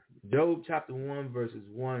right here. Job chapter 1 verses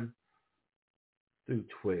 1 through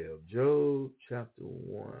 12. Job chapter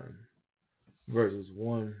 1 verses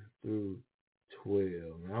 1 through 12.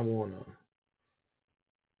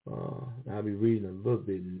 And I'll be reading a little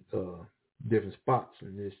bit different spots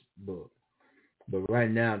in this book. But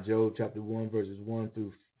right now, Job chapter 1 verses 1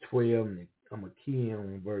 through 12, and I'm going to key in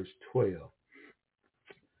on verse 12.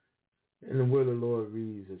 And the word of the Lord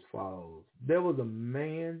reads as follows. There was a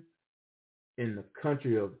man in the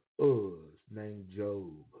country of Uz named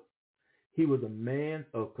Job. He was a man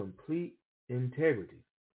of complete integrity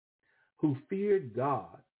who feared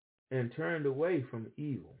God and turned away from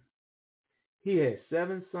evil. He had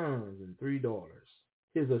 7 sons and 3 daughters.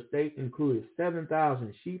 His estate included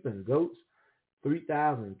 7,000 sheep and goats,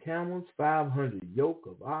 3,000 camels, 500 yoke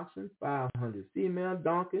of oxen, 500 female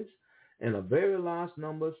donkeys, and a very large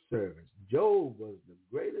number of servants. Job was the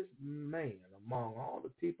greatest man among all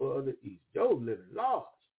the people of the East. Job lived large.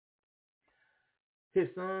 His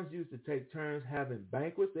sons used to take turns having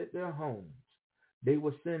banquets at their homes. They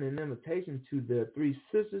would send an invitation to their 3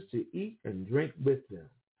 sisters to eat and drink with them.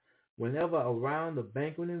 Whenever a round of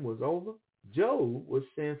banqueting was over, Job would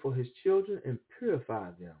send for his children and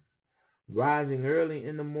purify them, rising early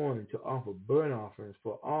in the morning to offer burnt offerings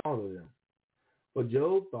for all of them. But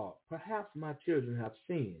Job thought, perhaps my children have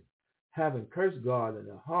sinned, having cursed God in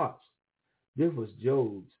their hearts. This was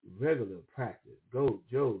Job's regular practice. Job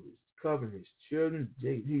is covering his children.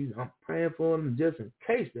 I'm praying for them just in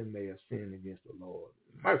case they may have sinned against the Lord.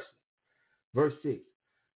 Mercy. Verse 6.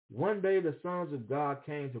 One day the sons of God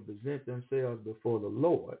came to present themselves before the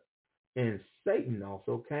Lord, and Satan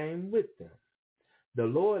also came with them. The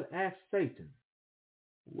Lord asked Satan,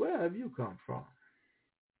 where have you come from?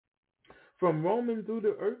 From roaming through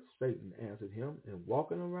the earth, Satan answered him, and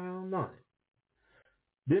walking around on it.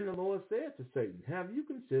 Then the Lord said to Satan, have you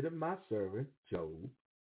considered my servant Job?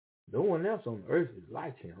 No one else on earth is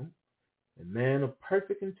like him, a man of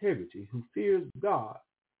perfect integrity who fears God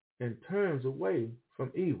and turns away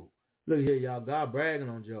from evil. Look here, y'all. God bragging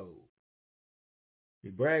on Job. He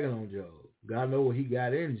bragging on Job. God knows what he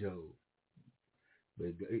got in Job.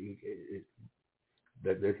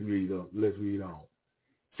 But let's read on. Let's read on.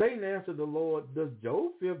 Satan answered the Lord, does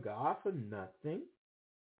Job fear God for nothing?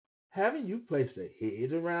 Haven't you placed a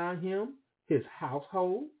hedge around him, his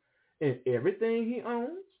household, and everything he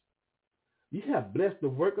owns? You have blessed the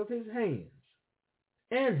work of his hands,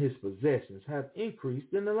 and his possessions have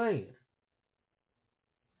increased in the land.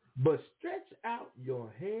 But stretch out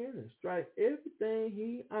your hand and strike everything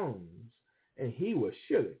he owns, and he will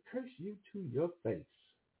surely curse you to your face.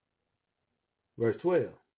 Verse 12.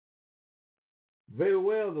 Very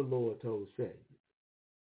well, the Lord told Satan,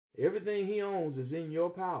 everything he owns is in your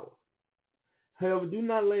power. However, do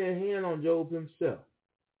not lay a hand on Job himself.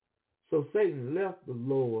 So Satan left the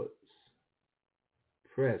Lord's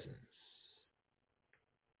presence.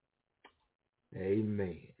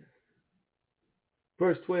 Amen.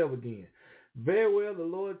 Verse 12 again. Very well, the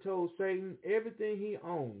Lord told Satan, everything he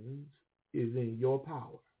owns is in your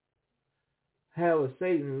power. However,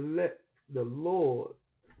 Satan left the Lord.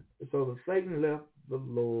 So Satan left the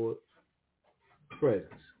Lord's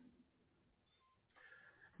presence.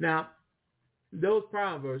 Now, those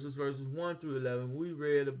prior verses 1 through 11, we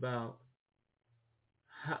read about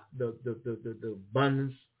how the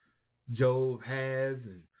abundance Job has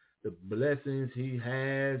and the blessings he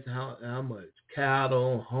has, how much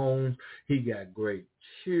cattle, homes. He got great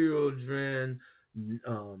children.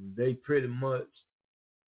 They pretty much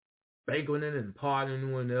banqueting and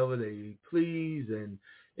partying whenever they please.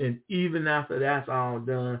 And even after that's all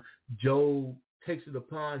done, Job takes it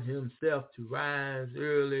upon himself to rise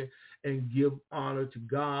early and give honor to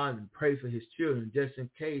God and pray for his children, just in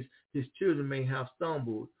case his children may have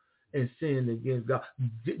stumbled and sinned against God.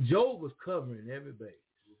 Job was covering every base.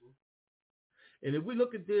 Mm-hmm. And if we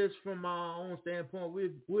look at this from our own standpoint,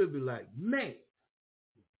 we'll be like, man,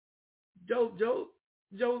 Job,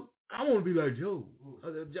 I want to be like Job. I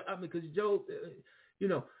mean, because Job,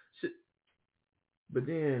 but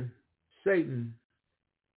then Satan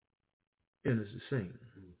enters the scene.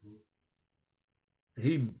 Mm-hmm.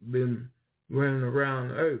 He been running around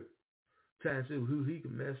the earth trying to see who he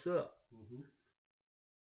can mess up. Mm-hmm.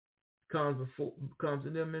 Comes to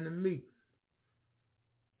them in the meat.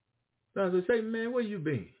 So I said, Satan, man, where you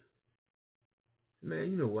been? Man,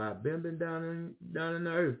 you know where I've been down in the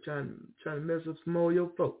earth trying to mess up some more of your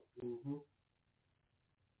folk. Mm-hmm.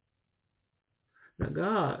 Now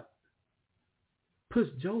God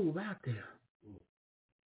puts Job out there.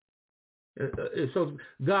 So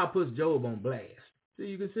God puts Job on blast. Do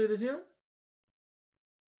you consider him?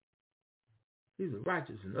 He's a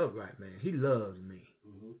righteous and upright man. He loves me.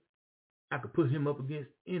 Mm-hmm. I could put him up against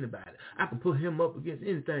anybody. I could put him up against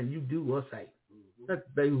anything you do or say. Mm-hmm. That's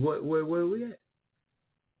baby, where we at?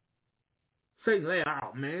 Satan lay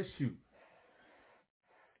out, man, shoot.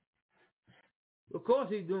 Of course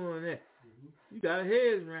he's doing that. Mm-hmm. You got a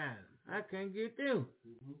head around him. I can't get them.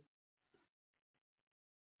 Mm-hmm.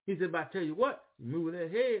 He said, but I tell you what, you move that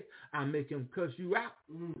head, I'll make him cuss you out.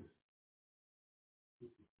 Mm-hmm.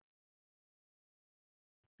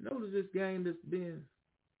 Notice this game that's being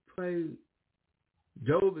played.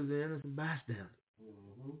 Job is the innocent bystander.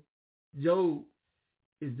 Mm-hmm. Job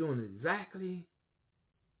is doing exactly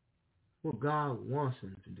what God wants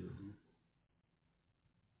him to do. Mm-hmm.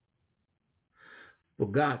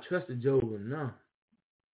 But God trusted Job enough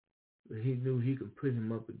that he knew he could put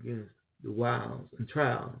him up against the wiles and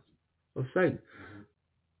trials of Satan. Mm-hmm.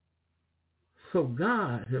 So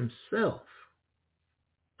God himself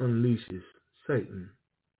unleashes Satan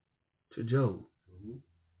to Job. Mm-hmm.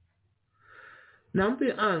 Now, I'm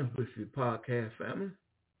being honest with you, podcast family.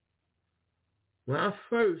 When I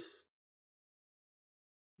first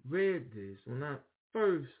read this, and I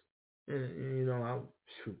was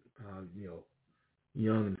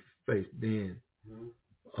young in the face then,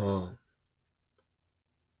 mm-hmm.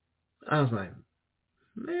 I was like,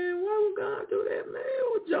 man, why would God do that, man?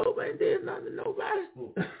 Well, Job ain't did nothing to nobody.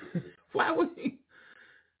 Mm-hmm. Why would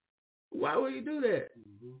he do that?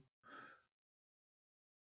 Mm-hmm.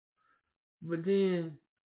 But then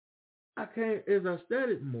as I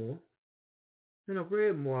studied more and I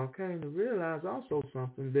read more, I came to realize also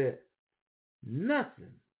something, that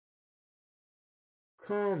nothing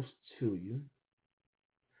comes to you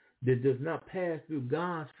that does not pass through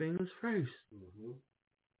God's fingers first. Mm-hmm.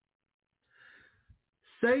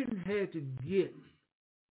 Satan had to get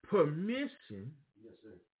permission, yes,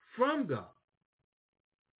 sir, from God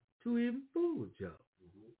to even fool with Job.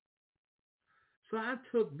 Mm-hmm. So I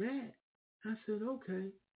took that. I said, okay,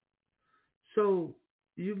 so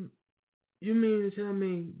you mean to tell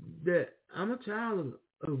me that I'm a child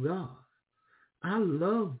of God. I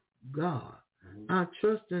love God. Mm-hmm. I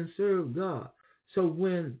trust and serve God. So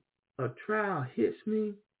when a trial hits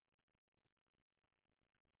me,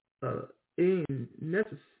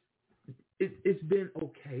 it's been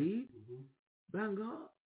okayed, mm-hmm, by God.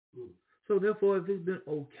 Mm-hmm. So therefore, if it's been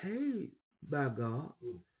okayed by God,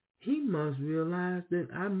 mm-hmm, he must realize that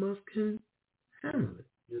I can handle it.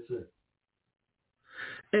 Yes, sir.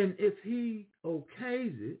 And if he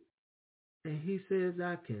okays it and he says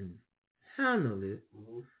I can handle it,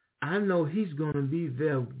 mm-hmm, I know he's going to be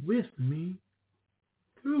there with me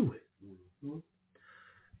through it. Mm-hmm.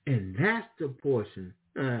 And that's the portion.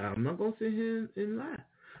 I'm not going to sit here and lie.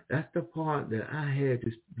 That's the part that I had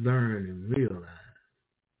to learn and realize.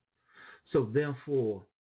 So therefore,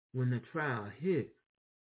 when the trial hit,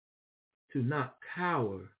 to not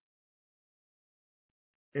cower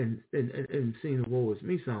and sing the woe is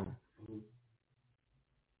me song, mm-hmm,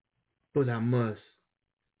 but I must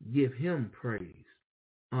give him praise,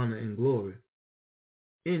 honor, and glory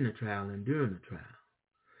in the trial and during the trial.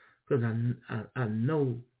 Because I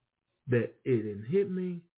know that it didn't hit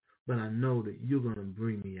me, but I know that you're going to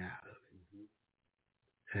bring me out of it.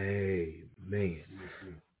 Mm-hmm. Amen.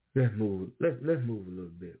 Mm-hmm. Let's move a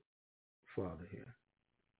little bit farther here.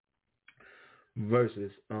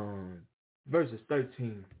 Verses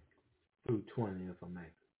 13 through 20, if I may.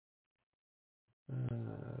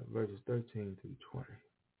 Verses 13 through 20.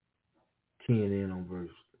 Keying in on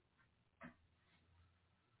verse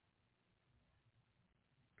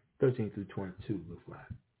 13 through 22 looks like.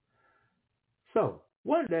 So,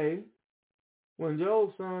 one day, when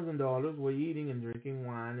Job's sons and daughters were eating and drinking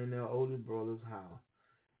wine in their oldest brother's house,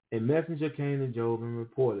 a messenger came to Job and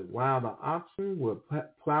reported, while the oxen were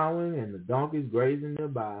plowing and the donkeys grazing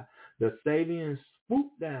nearby, the Sabians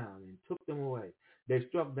swooped down and took them away. They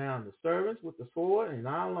struck down the servants with the sword, and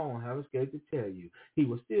I alone have escaped to tell you. He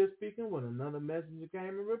was still speaking when another messenger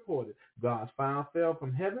came and reported, God's fire fell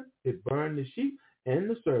from heaven, it burned the sheep and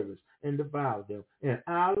the servants and devoured them, and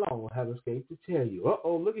I alone have escaped to tell you.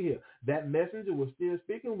 Look at here. That messenger was still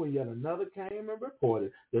speaking when yet another came and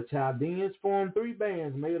reported, the Chaldeans formed 3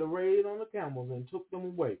 bands, made a raid on the camels, and took them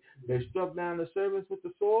away. They struck down the servants with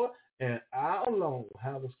the sword, and I alone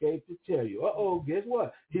have escaped to tell you. Guess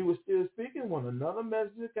what? He was still speaking when another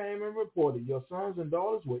messenger came and reported, your sons and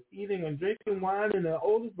daughters were eating and drinking wine in their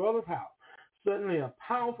oldest brother's house. Suddenly a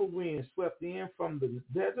powerful wind swept in from the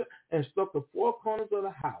desert and struck the 4 corners of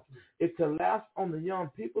the house. It collapsed on the young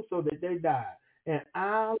people so that they died. And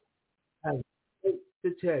I have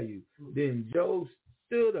to tell you, then Job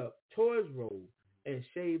stood up, tore his robe, and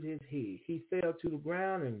shaved his head. He fell to the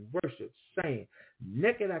ground and worshiped, saying,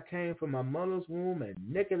 naked I came from my mother's womb, and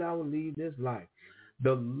naked I will leave this life.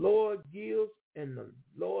 The Lord gives and the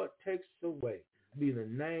Lord takes away. Be the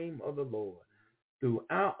name of the Lord.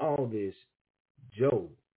 Throughout all this, Job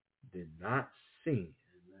did not sin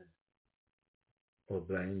or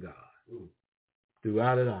blame God.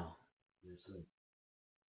 Throughout it all. Yes, sir.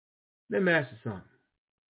 Let me ask you something.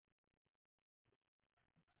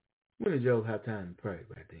 When did Job have time to pray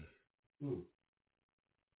back then?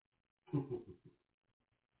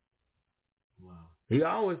 Wow. He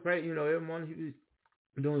always prayed, every morning he was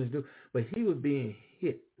doing his due, but he was being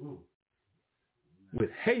hit with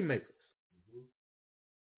haymakers.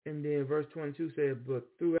 And then verse 22 said, but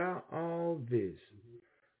throughout all this,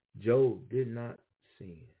 Job did not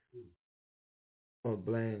sin or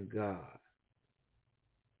blame God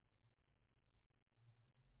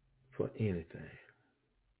for anything.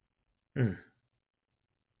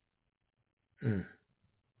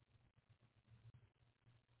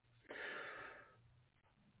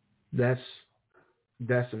 That's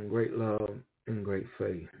some great love and great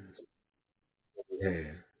faith we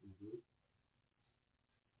have.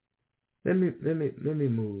 Let me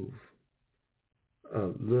move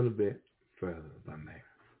a little bit further, if I may.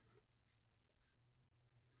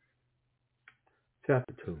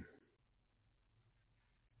 Chapter 2.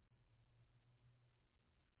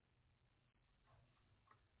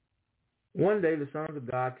 One day the sons of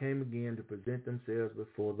God came again to present themselves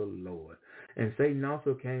before the Lord. And Satan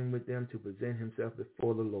also came with them to present himself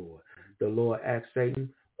before the Lord. The Lord asked Satan,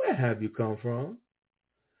 where have you come from?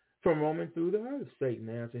 From roaming through the earth, Satan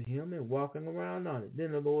answered him, and walking around on it.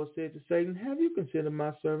 Then the Lord said to Satan, have you considered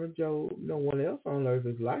my servant Job? No one else on earth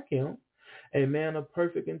is like him, a man of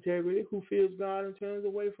perfect integrity who fears God and turns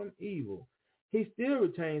away from evil. He still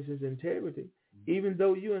retains his integrity, even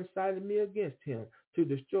though you incited me against him to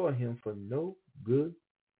destroy him for no good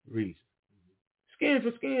reason. Skin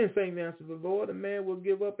for skin, Satan answered the Lord. A man will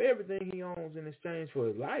give up everything he owns in exchange for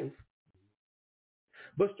his life.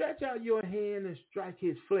 But stretch out your hand and strike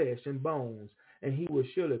his flesh and bones, and he will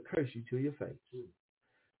surely curse you to your face.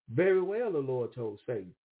 Very well, the Lord told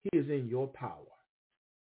Satan, he is in your power.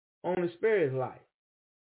 Only spare his life.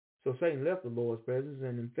 So Satan left the Lord's presence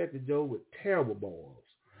and infected Job with terrible boils,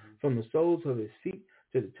 from the soles of his feet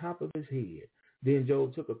to the top of his head. Then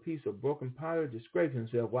Job took a piece of broken pottery to scrape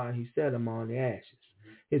himself while he sat among the ashes.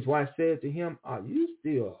 His wife said to him, are you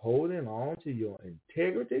still holding on to your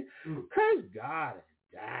integrity? Curse God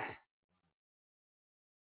and die.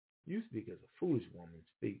 You speak as a foolish woman,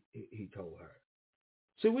 he told her.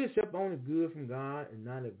 So we accept only good from God and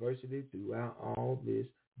not adversity. Throughout all this,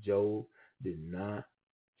 Job did not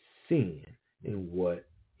sin in what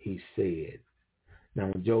he said. Now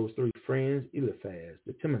when Job's three friends, Eliphaz,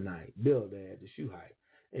 the Temanite, Bildad, the Shuhite,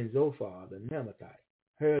 and Zophar, the Naamathite,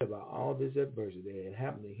 heard about all this adversity that had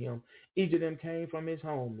happened to him, each of them came from his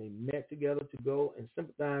home. They met together to go and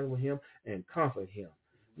sympathize with him and comfort him.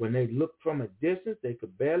 When they looked from a distance, they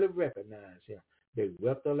could barely recognize him. They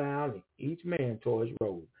wept aloud, and each man tore his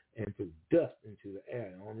robe and threw dust into the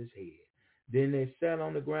air on his head. Then they sat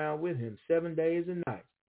on the ground with him 7 days and nights,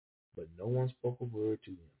 but no one spoke a word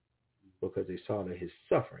to him, because they saw that his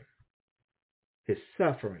suffering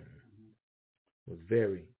was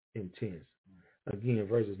very intense. Again,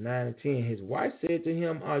 verses 9 and 10, his wife said to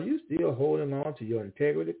him, are you still holding on to your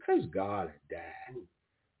integrity? Curse God and die.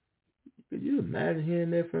 Could you imagine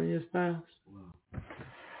hearing that from your spouse?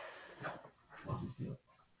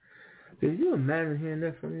 Could you imagine hearing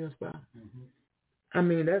that from your spouse? I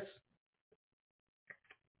mean, that's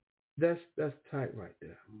tight right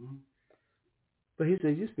there. But he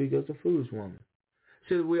said, you speak as a foolish woman.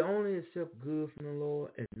 Should we only accept good from the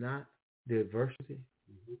Lord and not the adversity?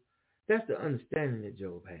 That's the understanding that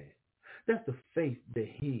Job had. That's the faith that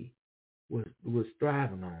he was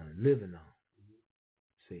thriving on and living on.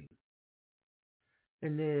 See?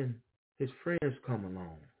 And then his friends come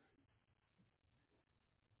along.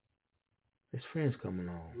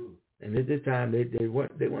 And at this time, they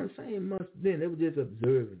weren't saying much then. They were just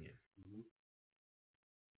observing him.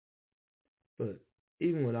 But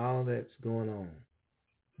even with all that's going on,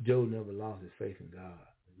 Job never lost his faith in God.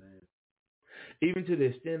 Amen. Even to the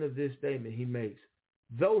extent of this statement he makes,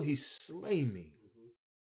 though he slay me,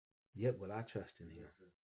 yet will I trust in him.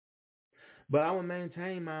 But I will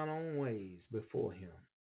maintain mine own ways before him.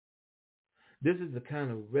 This is the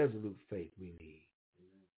kind of resolute faith we need.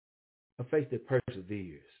 A faith that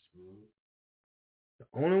perseveres. The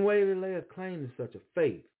only way to lay a claim to such a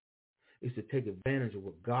faith is to take advantage of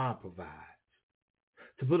what God provides.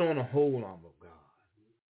 To put on the whole armor of God.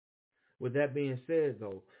 With that being said,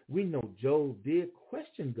 though, we know Job did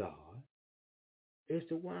question God as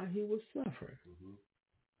to why he was suffering. Mm-hmm.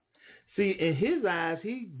 See, in his eyes,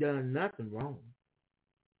 he done nothing wrong.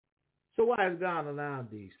 So why has God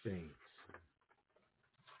allowed these things?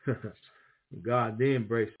 God then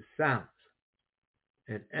breaks the silence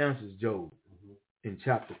and answers Job in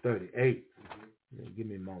chapter 38. Mm-hmm. Give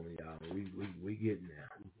me a moment, y'all. We getting there.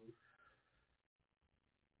 Mm-hmm.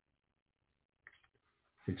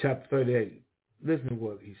 In chapter 38, listen to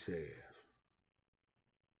what he says.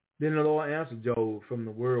 Then the Lord answered Job from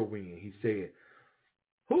the whirlwind. He said,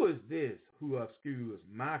 who is this who obscures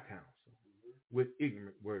my counsel with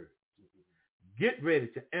ignorant words? Get ready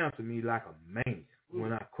to answer me like a man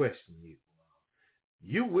when I question you.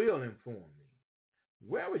 You will inform me.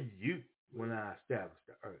 Where were you when I established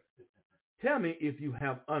the earth? Tell me if you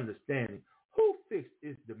have understanding. Who fixed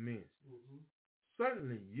its dimensions?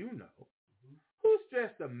 Certainly you know. Who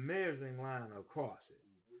stretched the measuring line across it?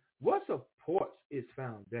 What supports its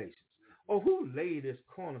foundations? Or who laid its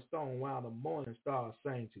cornerstone while the morning stars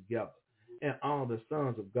sang together and all the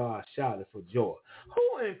sons of God shouted for joy?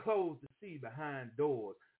 Who enclosed the sea behind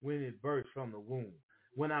doors when it burst from the womb?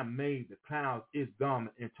 When I made the clouds its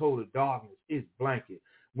garment and total darkness its blanket?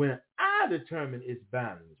 When I determined its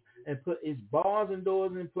boundaries and put its bars and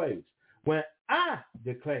doors in place? When I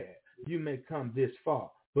declared, you may come this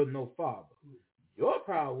far, but no farther. Your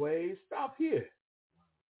proud ways stop here.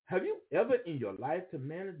 Have you ever in your life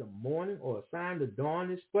commanded the morning or assigned the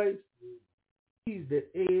dawn its place? Seize the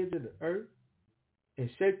edge of the earth and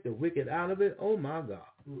shake the wicked out of it? Oh my God.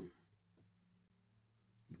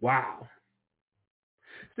 Wow.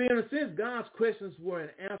 See, in a sense, God's questions were an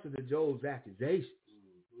answer to Job's accusations.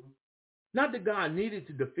 Not that God needed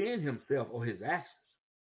to defend himself or his actions,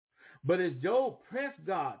 but as Job pressed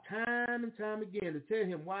God time and time again to tell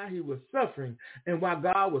him why he was suffering and why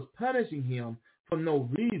God was punishing him for no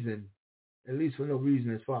reason, at least for no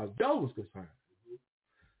reason as far as Job was concerned,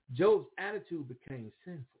 Job's attitude became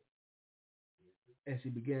sinful as he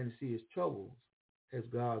began to see his troubles as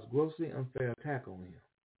God's grossly unfair attack on him.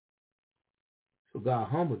 So God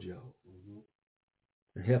humbled Job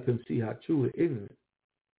and helped him see how truly ignorant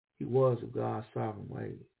he was of God's sovereign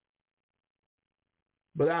ways.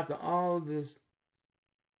 But after all of this,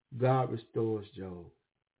 God restores Job.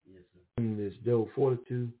 Yes, sir. In this Job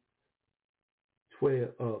 42,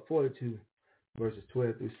 verses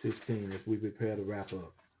 12 through 16, as we prepare to wrap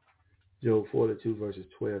up. Job 42, verses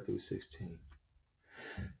 12 through 16.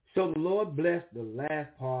 So the Lord blessed the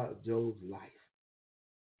last part of Job's life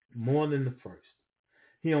more than the first.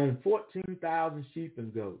 He owned 14,000 sheep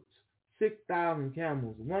and goats, 6,000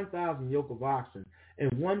 camels, 1,000 yoke of oxen,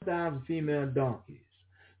 and 1,000 female donkeys.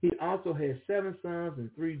 He also had 7 sons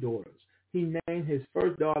and 3 daughters. He named his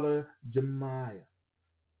first daughter Jemima,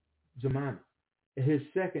 and his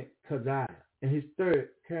second Keziah, and his third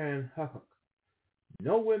Karen Huckok.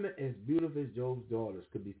 No women as beautiful as Job's daughters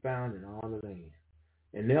could be found in all the land,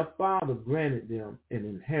 and their father granted them an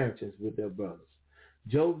inheritance with their brothers.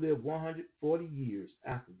 Job lived 140 years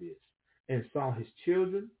after this, and saw his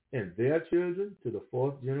children and their children to the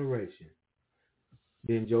 4th generation.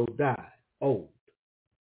 Then Job died, old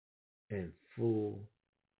and full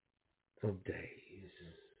of days.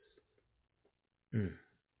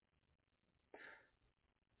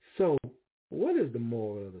 So, what is the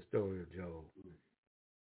moral of the story of Job?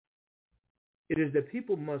 It is that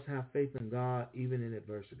people must have faith in God even in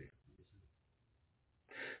adversity.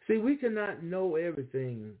 See, we cannot know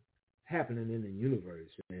everything happening in the universe,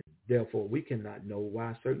 and therefore we cannot know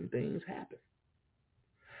why certain things happen.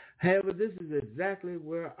 However, this is exactly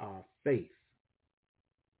where our faith,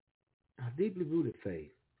 our deeply rooted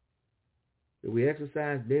faith, that we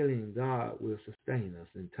exercise daily in God will sustain us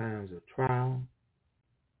in times of trial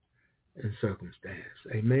and circumstance.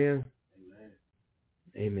 Amen. Amen.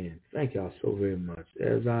 Amen. Thank y'all so very much.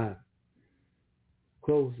 As I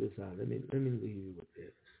close this out, let me leave you with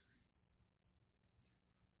this.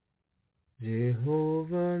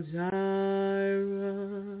 Jehovah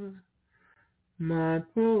Jireh, my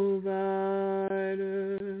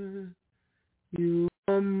provider, you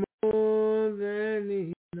are more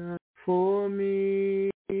than enough for me.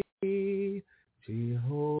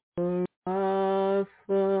 Jehovah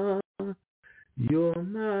Rapha, you're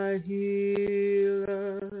my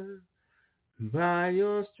healer. By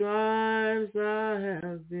your stripes I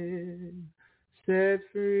have been set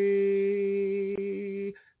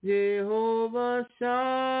free. Jehovah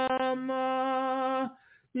Shammah,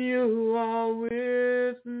 you are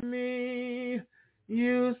with me.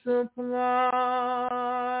 You supply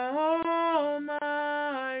all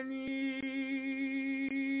my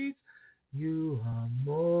needs. You are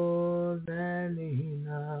more than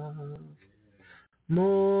enough.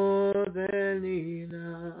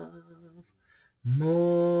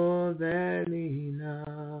 more than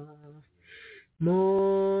enough,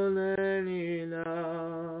 more than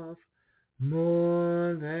enough,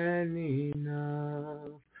 more than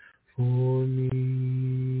enough for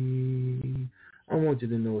me. I want you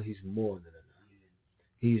to know he's more than enough.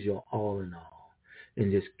 He's your all in all.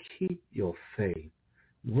 And just keep your faith.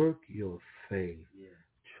 Work your faith. Yeah.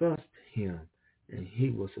 Trust him, and he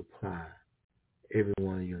will supply every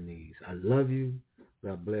one of your needs. I love you.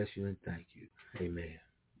 God bless you, and thank you. Amen.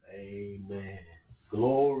 Amen.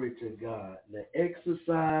 Glory to God. The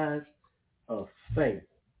exercise of faith.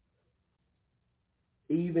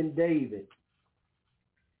 Even David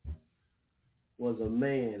was a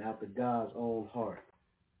man after God's own heart.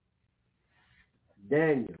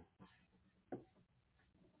 Daniel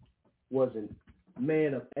was a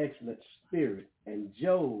man of excellent spirit, and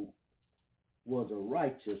Job was a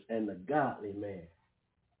righteous and a godly man.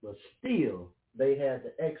 But still, they had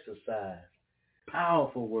to exercise.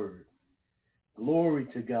 Powerful word. Glory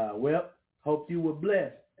to God. Well, hope you were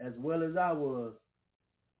blessed as well as I was.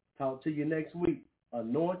 Talk to you next week.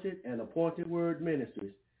 Anointed and Appointed Word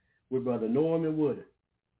Ministries with Brother Norman Woodard.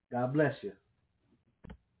 God bless you.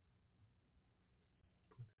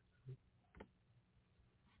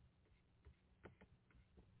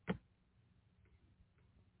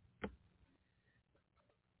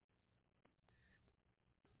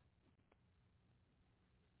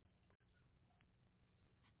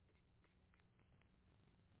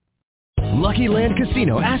 Lucky Land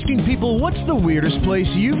Casino, asking people, what's the weirdest place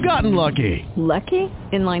you've gotten lucky? Lucky?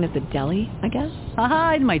 In line at the deli, I guess?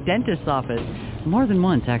 Aha, in my dentist's office. More than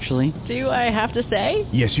once, actually. Do I have to say?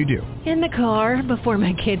 Yes, you do. In the car before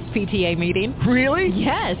my kids' PTA meeting. Really?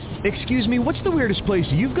 Yes. Excuse me, what's the weirdest place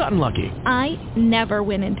you've gotten lucky? I never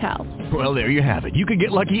win and tell. Well, there you have it. You can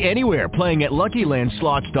get lucky anywhere, playing at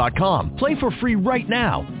LuckyLandSlots.com. Play for free right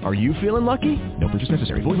now. Are you feeling lucky? No purchase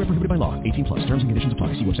necessary. Void where prohibited by law. 18+. Terms and conditions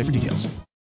apply. See website for details.